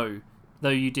 no. Though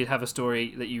you did have a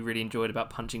story that you really enjoyed about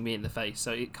punching me in the face,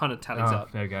 so it kind of tallies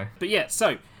up. There you go. But yeah,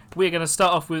 so we're going to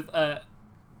start off with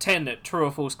 10 true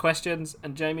or false questions,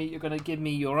 and Jamie, you're going to give me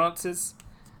your answers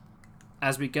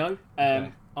as we go.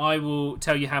 Okay. I will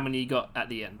tell you how many you got at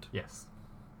the end. Yes.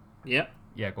 Yep.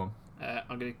 Yeah, go on.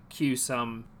 I'm going to cue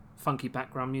some funky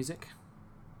background music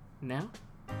now.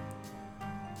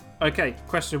 Okay,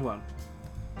 question 1.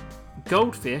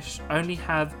 Goldfish only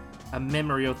have a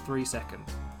memory of 3 seconds.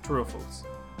 True or false?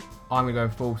 I'm gonna go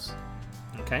false.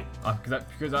 Okay.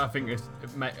 Because I think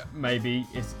maybe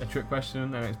it's a trick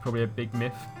question and it's probably a big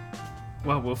myth.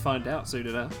 Well, we'll find out soon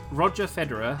enough. Roger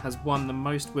Federer has won the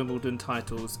most Wimbledon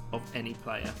titles of any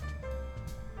player.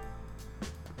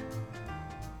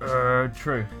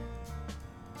 True.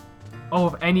 Oh,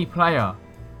 of any player.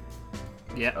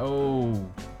 Yeah. Oh.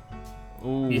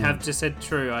 Ooh. You have just said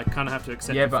true. I kind of have to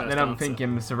accept. Yeah, the but first then I'm answer.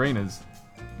 thinking the Serenas,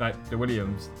 like the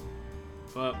Williams.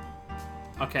 Well,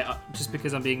 okay. Just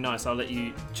because I'm being nice, I'll let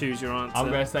you choose your answer. I'm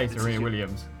gonna say This is Serena your-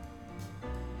 Williams.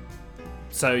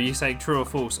 So you say true or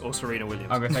false, or Serena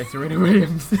Williams? I'm gonna say Serena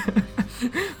Williams.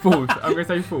 False. I'm gonna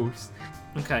say false.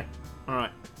 Okay. All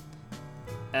right.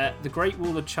 The Great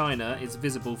Wall of China is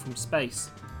visible from space.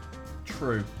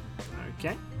 True.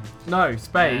 Okay. No,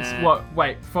 space. What?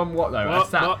 Wait, from what though?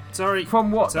 What? Sorry.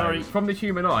 From what? Sorry. Though? From the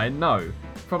human eye? No.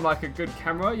 From like a good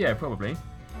camera? Yeah, probably.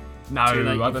 No, Too late.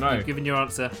 I You've- don't know. You've given your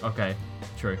answer. Okay,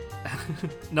 true.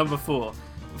 Number 4.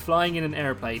 Flying in an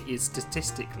aeroplane is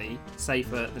statistically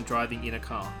safer than driving in a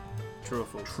car. True or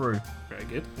false? True. Very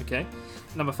good. Okay.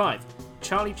 Number 5.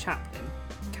 Charlie Chaplin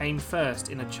came first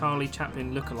in a Charlie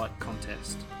Chaplin lookalike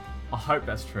contest. I hope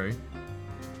that's true,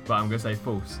 but I'm gonna say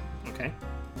false. Okay.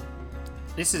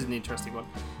 This is an interesting one.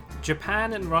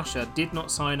 Japan and Russia did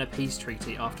not sign a peace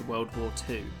treaty after World War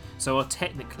II, so are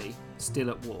technically still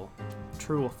at war.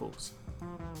 True or false?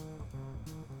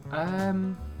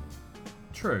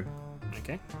 True.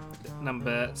 Okay.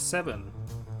 Number 7.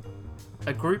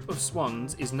 A group of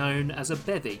swans is known as a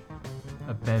bevy.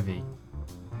 A bevy.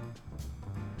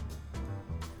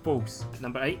 False.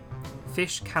 Number 8.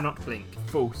 Fish cannot blink.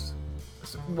 False.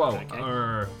 Well,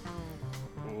 Okay.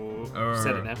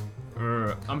 Said it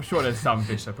now. I'm sure there's some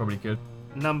fish that probably could.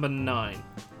 Number 9.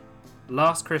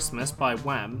 Last Christmas by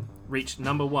Wham reached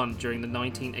number 1 during the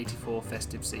 1984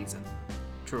 festive season.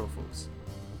 True or false?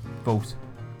 False.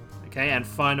 Okay, and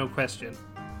final question.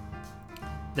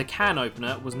 The can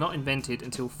opener was not invented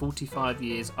until 45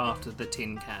 years after the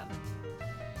tin can.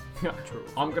 True or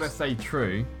I'm false? gonna say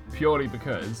true purely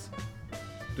because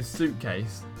the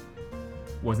suitcase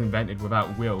was invented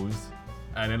without wheels,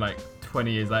 and then like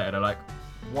 20 years later they're like,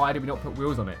 why did we not put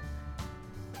wheels on it?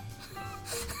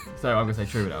 So I'm gonna say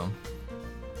true with that one.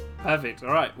 Perfect.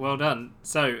 All right, well done.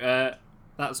 So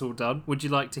that's all done. Would you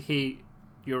like to hear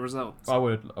your results? I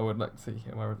would like to see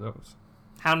my results.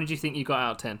 How many do you think you got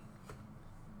out of 10?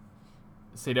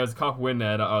 See, there was a couple in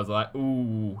there that I was like,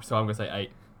 ooh, so I'm gonna say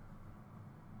 8.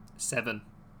 7.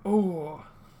 Ooh.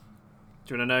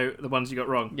 Do you want to know the ones you got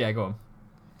wrong? Yeah, go on.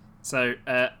 So,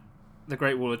 the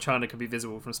Great Wall of China can be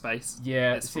visible from space.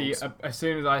 Yeah, It's see, false. as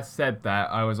soon as I said that,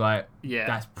 I was like, Yeah.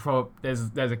 that's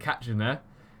there's a catch in there.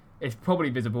 It's probably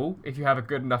visible if you have a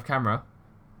good enough camera.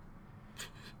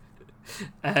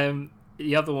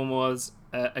 The other one was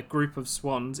a group of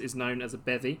swans is known as a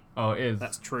bevy. Oh, it is.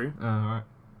 That's true. Oh, alright.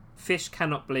 Fish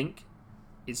cannot blink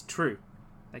is true.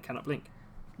 They cannot blink.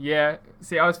 Yeah,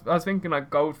 see, I was thinking like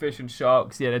goldfish and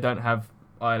sharks. Yeah, they don't have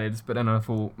eyelids, but then I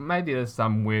thought maybe there's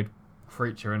some weird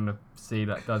creature in the sea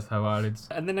that does have eyelids.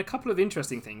 And then a couple of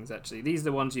interesting things, actually. These are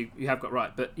the ones you have got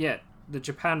right. But yeah, the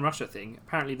Japan-Russia thing,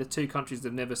 apparently the two countries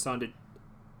have never signed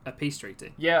a peace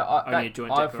treaty. Yeah, Only a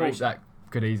joint I thought declaration. that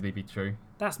could easily be true.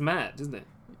 That's mad, isn't it?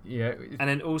 Yeah, And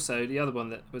then also, the other one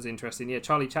that was interesting, yeah,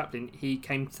 Charlie Chaplin, he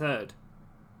came third.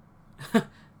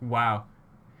 wow,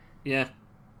 Yeah.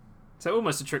 So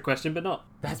almost a trick question, but not.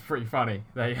 that's pretty funny.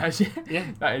 There you go. Yeah.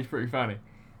 That is pretty funny.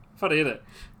 Funny, isn't it?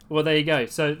 Well, there you go.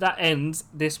 So that ends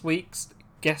this week's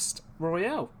Guest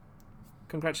Royale.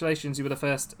 Congratulations, you were the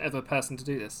first ever person to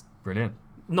do this. Brilliant.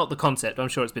 Not the concept, I'm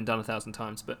sure it's been done 1,000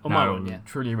 times, but on my one, yeah.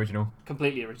 Truly original.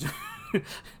 Completely original.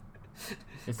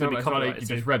 It's Gonna not, be it's not like copyrighted you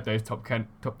soon. just read those top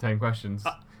 10 questions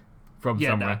from yeah,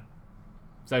 somewhere. no.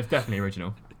 So it's definitely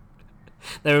original.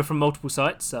 They were from multiple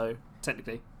sites, so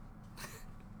technically.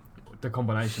 The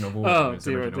combination of all Oh, of them is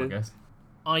dear, original, I dear. guess.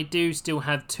 I do still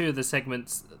have 2 of the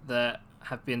segments that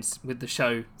have been with the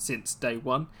show since day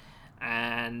 1,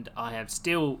 and I have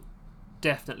still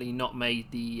definitely not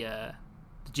made the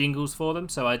jingles for them,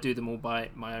 so I do them all by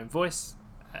my own voice.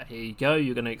 Here you go,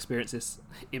 you're going to experience this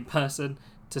in person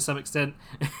to some extent.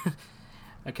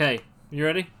 Okay, you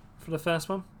ready for the first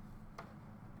one?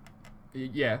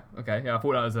 Yeah, okay. Yeah, I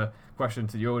thought that was a question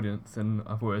to the audience, and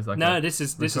I thought it was like No, a this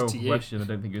is to rhetorical you. question. I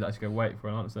don't think you was actually going to wait for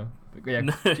an answer. But yeah,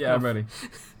 No. yeah, I'm ready.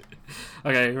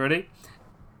 Okay, ready?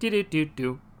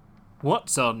 Do.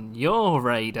 What's on your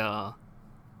radar?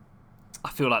 I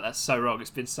feel like that's so wrong. It's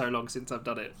been so long since I've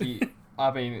done it.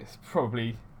 I mean, it's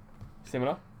probably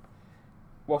similar.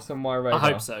 What's on my radar?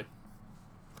 I hope so.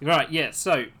 Right, yeah,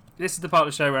 so this is the part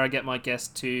of the show where I get my guests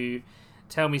to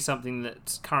tell me something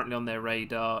that's currently on their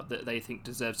radar that they think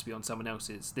deserves to be on someone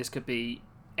else's. This could be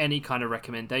any kind of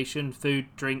recommendation, food,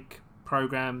 drink,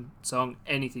 program, song,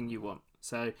 anything you want.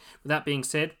 So, with that being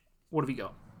said, what have you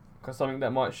got? Got something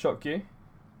that might shock you,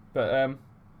 but I'm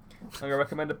going to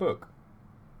recommend a book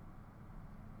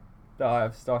that I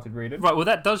have started reading. Right, well,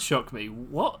 that does shock me.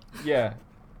 What? Yeah,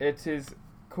 it is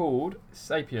called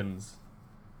Sapiens.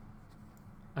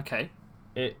 Okay,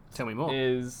 It tell me more.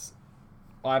 is...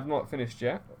 I've not finished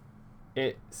yet.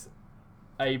 It's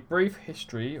a brief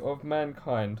history of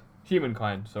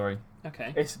humankind, sorry.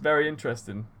 Okay. It's very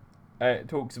interesting. It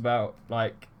talks about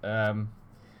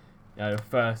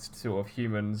first sort of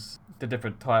humans, the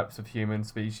different types of human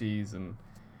species and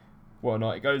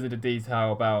whatnot. It goes into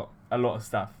detail about a lot of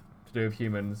stuff to do with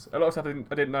humans. A lot of stuff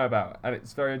I didn't know about, and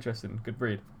it's very interesting. Good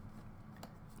read.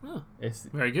 Oh, It's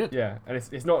very good. yeah, and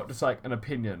it's not just like an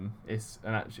opinion. It's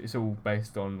it's all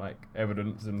based on like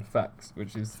evidence and facts,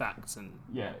 which is Facts and...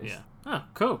 yeah. Yeah. Oh,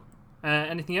 cool.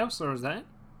 Anything else, or is that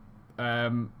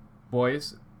it?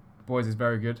 Boys is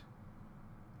very good.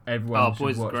 Everyone should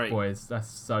Boys is watch great. Boys. That's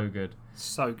so good.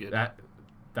 So good. That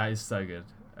is so good.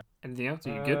 Anything else?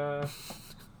 Are you good?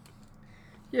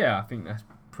 Yeah, I think that's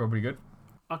probably good.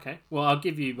 Okay, well, I'll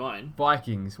give you mine.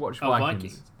 Vikings. Watch Oh, Vikings.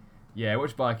 Vikings. Yeah,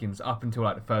 watch Vikings up until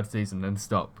like the third season, then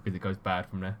stop because it goes bad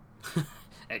from there.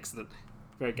 Excellent.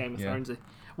 Very Game of Yeah. Thronesy.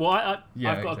 Well, I've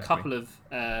Yeah, got a exactly. couple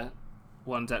of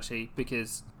ones actually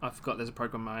because I forgot there's a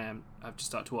program I've just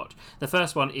started to watch. The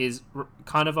first one is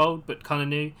kind of old but kind of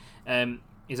new.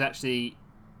 Is actually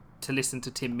to listen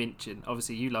to Tim Minchin.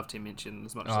 Obviously, you love Tim Minchin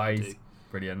as much as I do. He's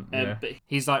brilliant. Yeah. But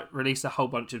he's like released a whole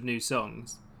bunch of new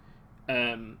songs.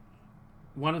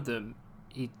 One of them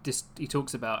he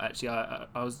talks about actually. I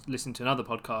was listening to another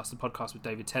podcast, a podcast with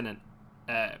David Tennant,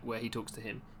 where he talks to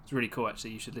him. It's really cool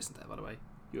actually. You should listen to that, by the way.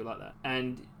 You'll like that.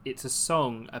 And it's a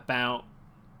song about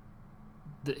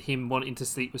him wanting to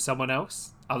sleep with someone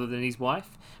else other than his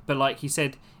wife. But like he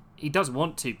said, he doesn't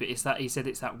want to. But it's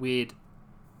that weird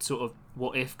sort of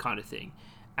what if kind of thing.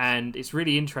 And it's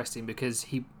really interesting because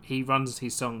he runs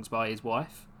his songs by his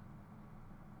wife.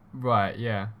 Right.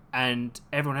 Yeah. And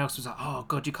everyone else was like, oh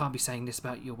God, you can't be saying this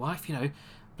about your wife, you know,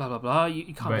 blah blah blah, you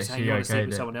can't But be saying she you want to sleep okayed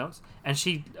with it. someone else. And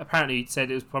she apparently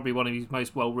said it was probably one of his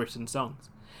most well written songs.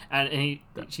 And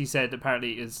she said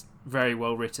apparently it is very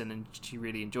well written and she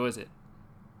really enjoys it.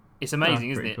 It's amazing,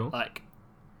 That's isn't pretty it? cool. Like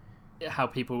how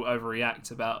people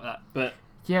overreact about that. But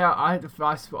Yeah, I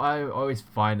always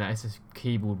find that it's just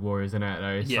keyboard warriors, isn't it? Though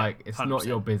it's Yeah, like it's not 100%.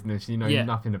 your business. You know Yeah.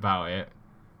 nothing about it,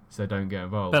 so don't get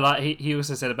involved. like he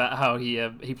also said about how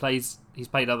he's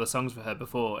played other songs for her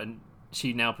before and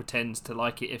she now pretends to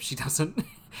like it if she doesn't.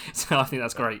 So I think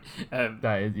that's great.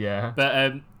 That is, yeah.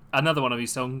 But another one of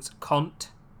his songs, Kant,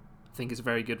 I think is a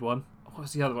very good one. What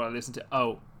was the other one I listened to?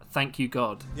 Oh, Thank You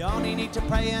God. You only need to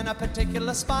pray in a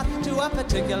particular spot to a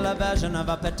particular version of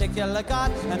a particular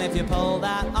God. And if you pull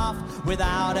that off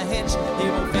without a hitch, he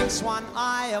will fix one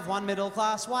eye of one middle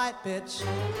class white bitch.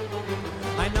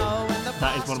 I know in the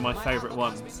That is past, one of my my favourite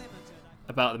mother must be ones limited.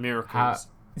 about the miracles. How-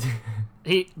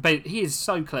 He is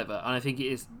so clever, and I think it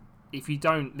is. If you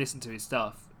don't listen to his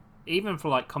stuff, even for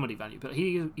like comedy value, but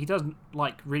he does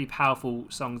like really powerful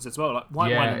songs as well, like White Wine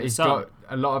yeah, in the he's Sun. got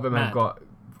a lot of them Mad. have got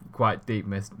quite deep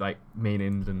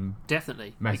meanings and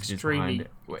Definitely, messages extremely, behind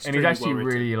it. And extremely he's actually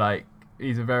well-written. really like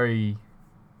he's a very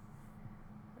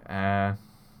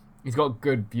he's got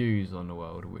good views on the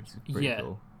world, which is pretty Yeah.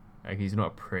 cool. Like he's not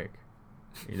a prick.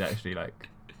 He's actually like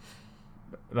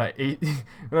he,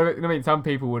 I mean, some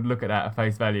people would look at that at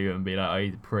face value and be like, "Oh,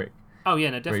 he's a prick," Oh yeah,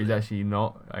 no, but definitely. he's actually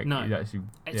not. Like, No. he's actually. It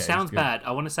yeah, he's sounds good. bad.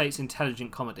 I want to say it's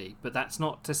intelligent comedy, but that's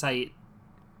not to say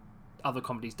other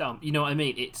comedy's dumb. You know what I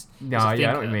mean? It's No, he's a yeah,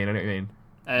 I know what you thinker. mean. I know what you mean.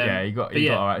 Yeah, you but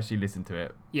got to actually listen to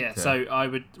it. Yeah, So- so I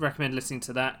would recommend listening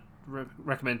to that.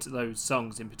 Recommend those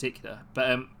songs in particular.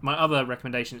 But my other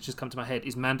recommendation that's just come to my head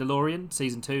is Mandalorian.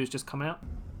 Season 2 has just come out.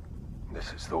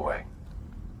 This is the way.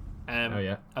 Oh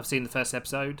yeah. I've seen the first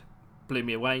episode. Blew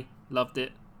me away. Loved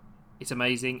it. It's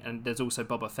amazing. And there's also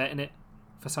Boba Fett in it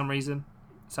for some reason.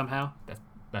 Somehow.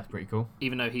 That's pretty cool.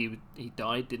 Even though he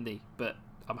died, didn't he? But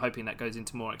I'm hoping that goes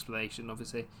into more explanation,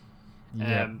 obviously.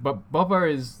 Yeah, Um, but Boba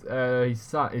is his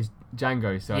son, is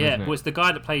Django's son, yeah, isn't it? well, it's the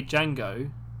guy that played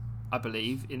Django, I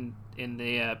believe, in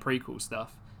the prequel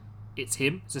stuff. It's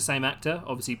him. It's the same actor,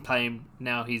 obviously playing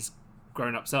now his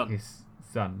grown-up son, His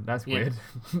son. That's Yeah. weird.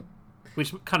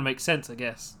 which kind of makes sense, I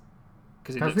guess,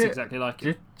 because it Does looks it? exactly like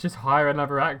him. just hire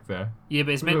another actor. Yeah,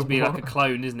 but it's meant to be like a What?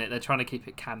 clone, isn't it? They're trying to keep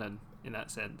it canon in that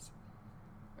sense.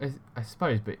 I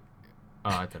suppose, but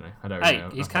I don't know. I don't. Hey, really know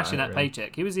he's enough about cashing it, that really.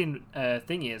 paycheck. He was in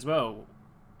Thingy as well,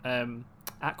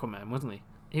 Aquaman, wasn't he?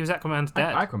 He was Aquaman's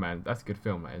dad. Aquaman. That's a good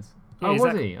film, that is. Yeah, Oh, he's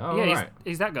was that- he? Oh, yeah, right.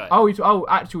 he's that guy. Oh,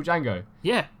 actual Django.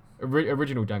 Yeah,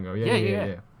 Original Django. Yeah, Yeah, yeah,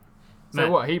 yeah. So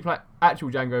Man. what? Actual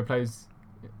Django plays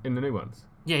in the new ones.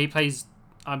 yeah, he plays,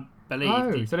 I believe.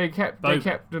 Oh, so they kept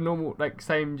Boba. the normal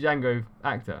same Django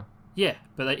actor Yeah,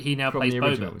 but he now from plays the Boba.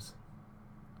 originals.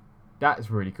 That's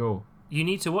really cool. You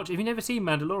need to watch. Have you never seen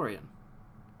Mandalorian?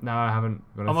 No, I haven't.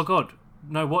 Oh my god,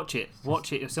 no! Watch it.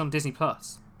 Watch it. It's on Disney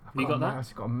Plus. Have you got that?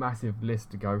 I've got a massive list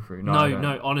to go through. No, I don't.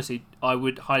 no. Honestly, I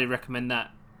would highly recommend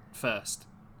that first.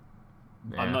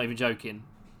 Yeah. I'm not even joking,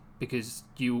 because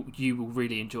you will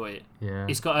really enjoy it. Yeah.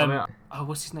 It's got I mean, oh,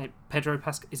 what's his name? Pedro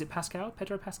Pascal. Is it Pascal?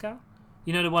 Pedro Pascal?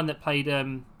 You know the one that played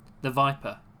the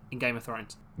Viper in Game of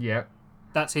Thrones. yeah.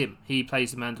 That's him. He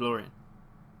plays the Mandalorian.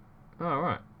 Oh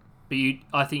right. But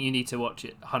I think you need to watch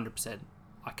it 100%.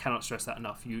 I cannot stress that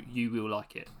enough. You will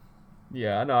like it.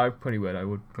 Yeah, no, I probably would. I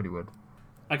would probably would.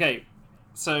 Okay,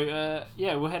 so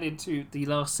yeah, we'll head into the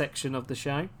last section of the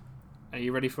show. Are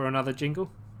you ready for another jingle?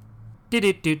 Did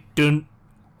it do dun?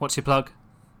 What's your plug?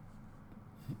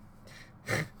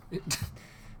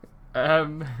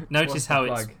 Notice what's how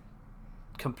the it's plug?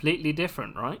 completely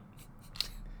different, right?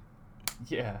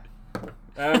 Yeah.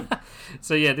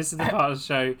 So yeah, this is the part of the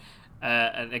show,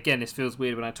 and again, this feels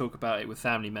weird when I talk about it with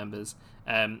family members.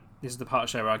 This is the part of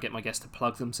the show where I get my guests to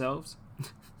plug themselves.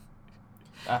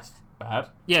 That's bad.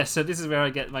 Yeah, so this is where I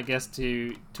get my guests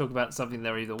to talk about something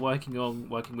they're either working on,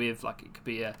 working with, like it could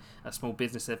be a small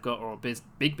business they've got, or a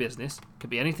big business, could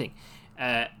be anything.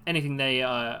 Anything they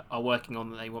are working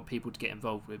on that they want people to get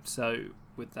involved with. So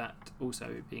with that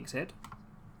also being said,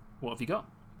 what have you got?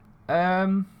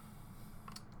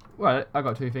 Well, I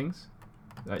got 2 things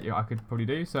that I could probably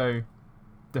do. So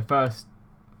the first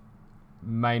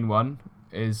main one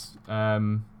is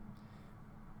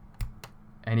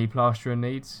any plastering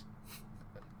needs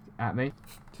at me.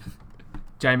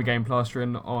 Jamie Game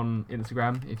Plastering on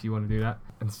Instagram if you want to do that.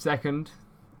 And second,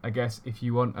 I guess if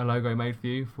you want a logo made for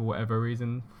you for whatever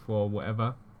reason, for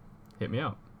whatever, hit me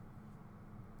up.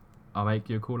 I'll make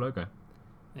you a cool logo.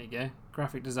 There you go.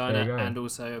 Graphic There designer you go. and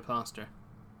also a plasterer.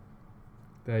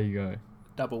 There you go.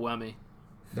 Double whammy.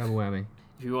 Double whammy.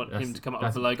 If you want him That's- to come up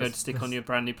with a logo to that's- stick on your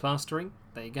brand new plastering,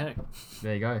 there you go.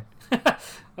 There you go.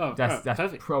 Oh, That's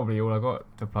perfect. probably all I got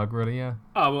to plug, really. Yeah.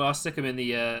 Oh well, I'll stick them in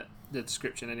the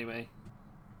description anyway.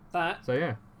 That So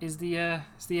yeah. is the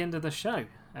it's the end of the show,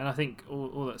 and I think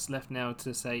all that's left now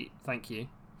to say thank you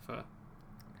for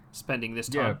spending this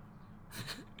time.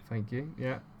 Thank you.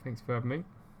 Yeah. Thanks for having me.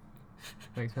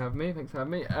 Thanks for having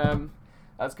me.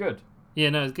 That's good. Yeah,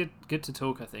 no, it's good to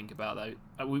talk. I think about though,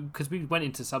 because we went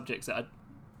into subjects that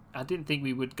I didn't think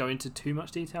we would go into too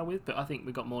much detail with, but I think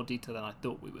we got more detail than I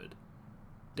thought we would.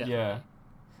 Definitely. Yeah.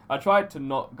 I tried to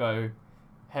not go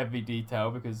heavy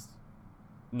detail because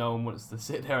no one wants to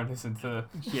sit there and listen to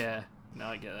Yeah, no,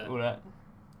 I get that. all that.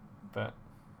 But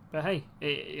But hey,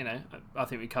 I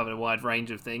think we covered a wide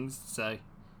range of things, so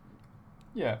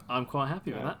yeah, I'm quite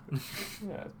happy with Yeah. that.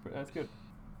 yeah, that's good.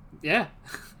 Yeah.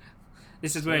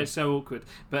 This is where it's so awkward,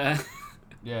 but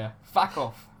Yeah. Fuck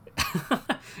off.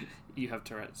 you have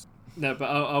Tourette's. No, but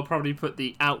I'll probably put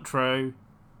the outro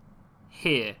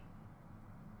here.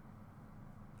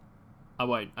 I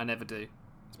won't. I never do.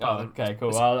 Oh, okay, cool.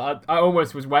 Well, I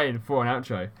almost was waiting for an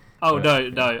outro. Oh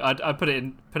But, no! I put it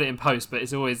in post, but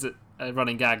it's always a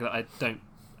running gag that I don't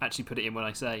actually put it in when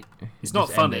I say. It's not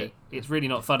Just end funny. it. It's really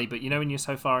not funny. But when you're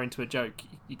so far into a joke,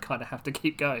 you kind of have to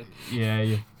keep going.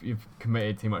 Yeah, you've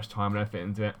committed too much time and effort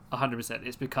into it. 100%.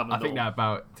 It's become a I think norm. that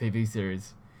about TV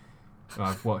series.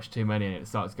 I've watched too many and it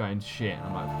starts going to shit. And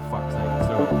I'm like, fuck's sake,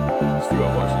 still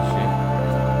got to watch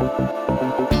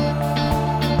this shit.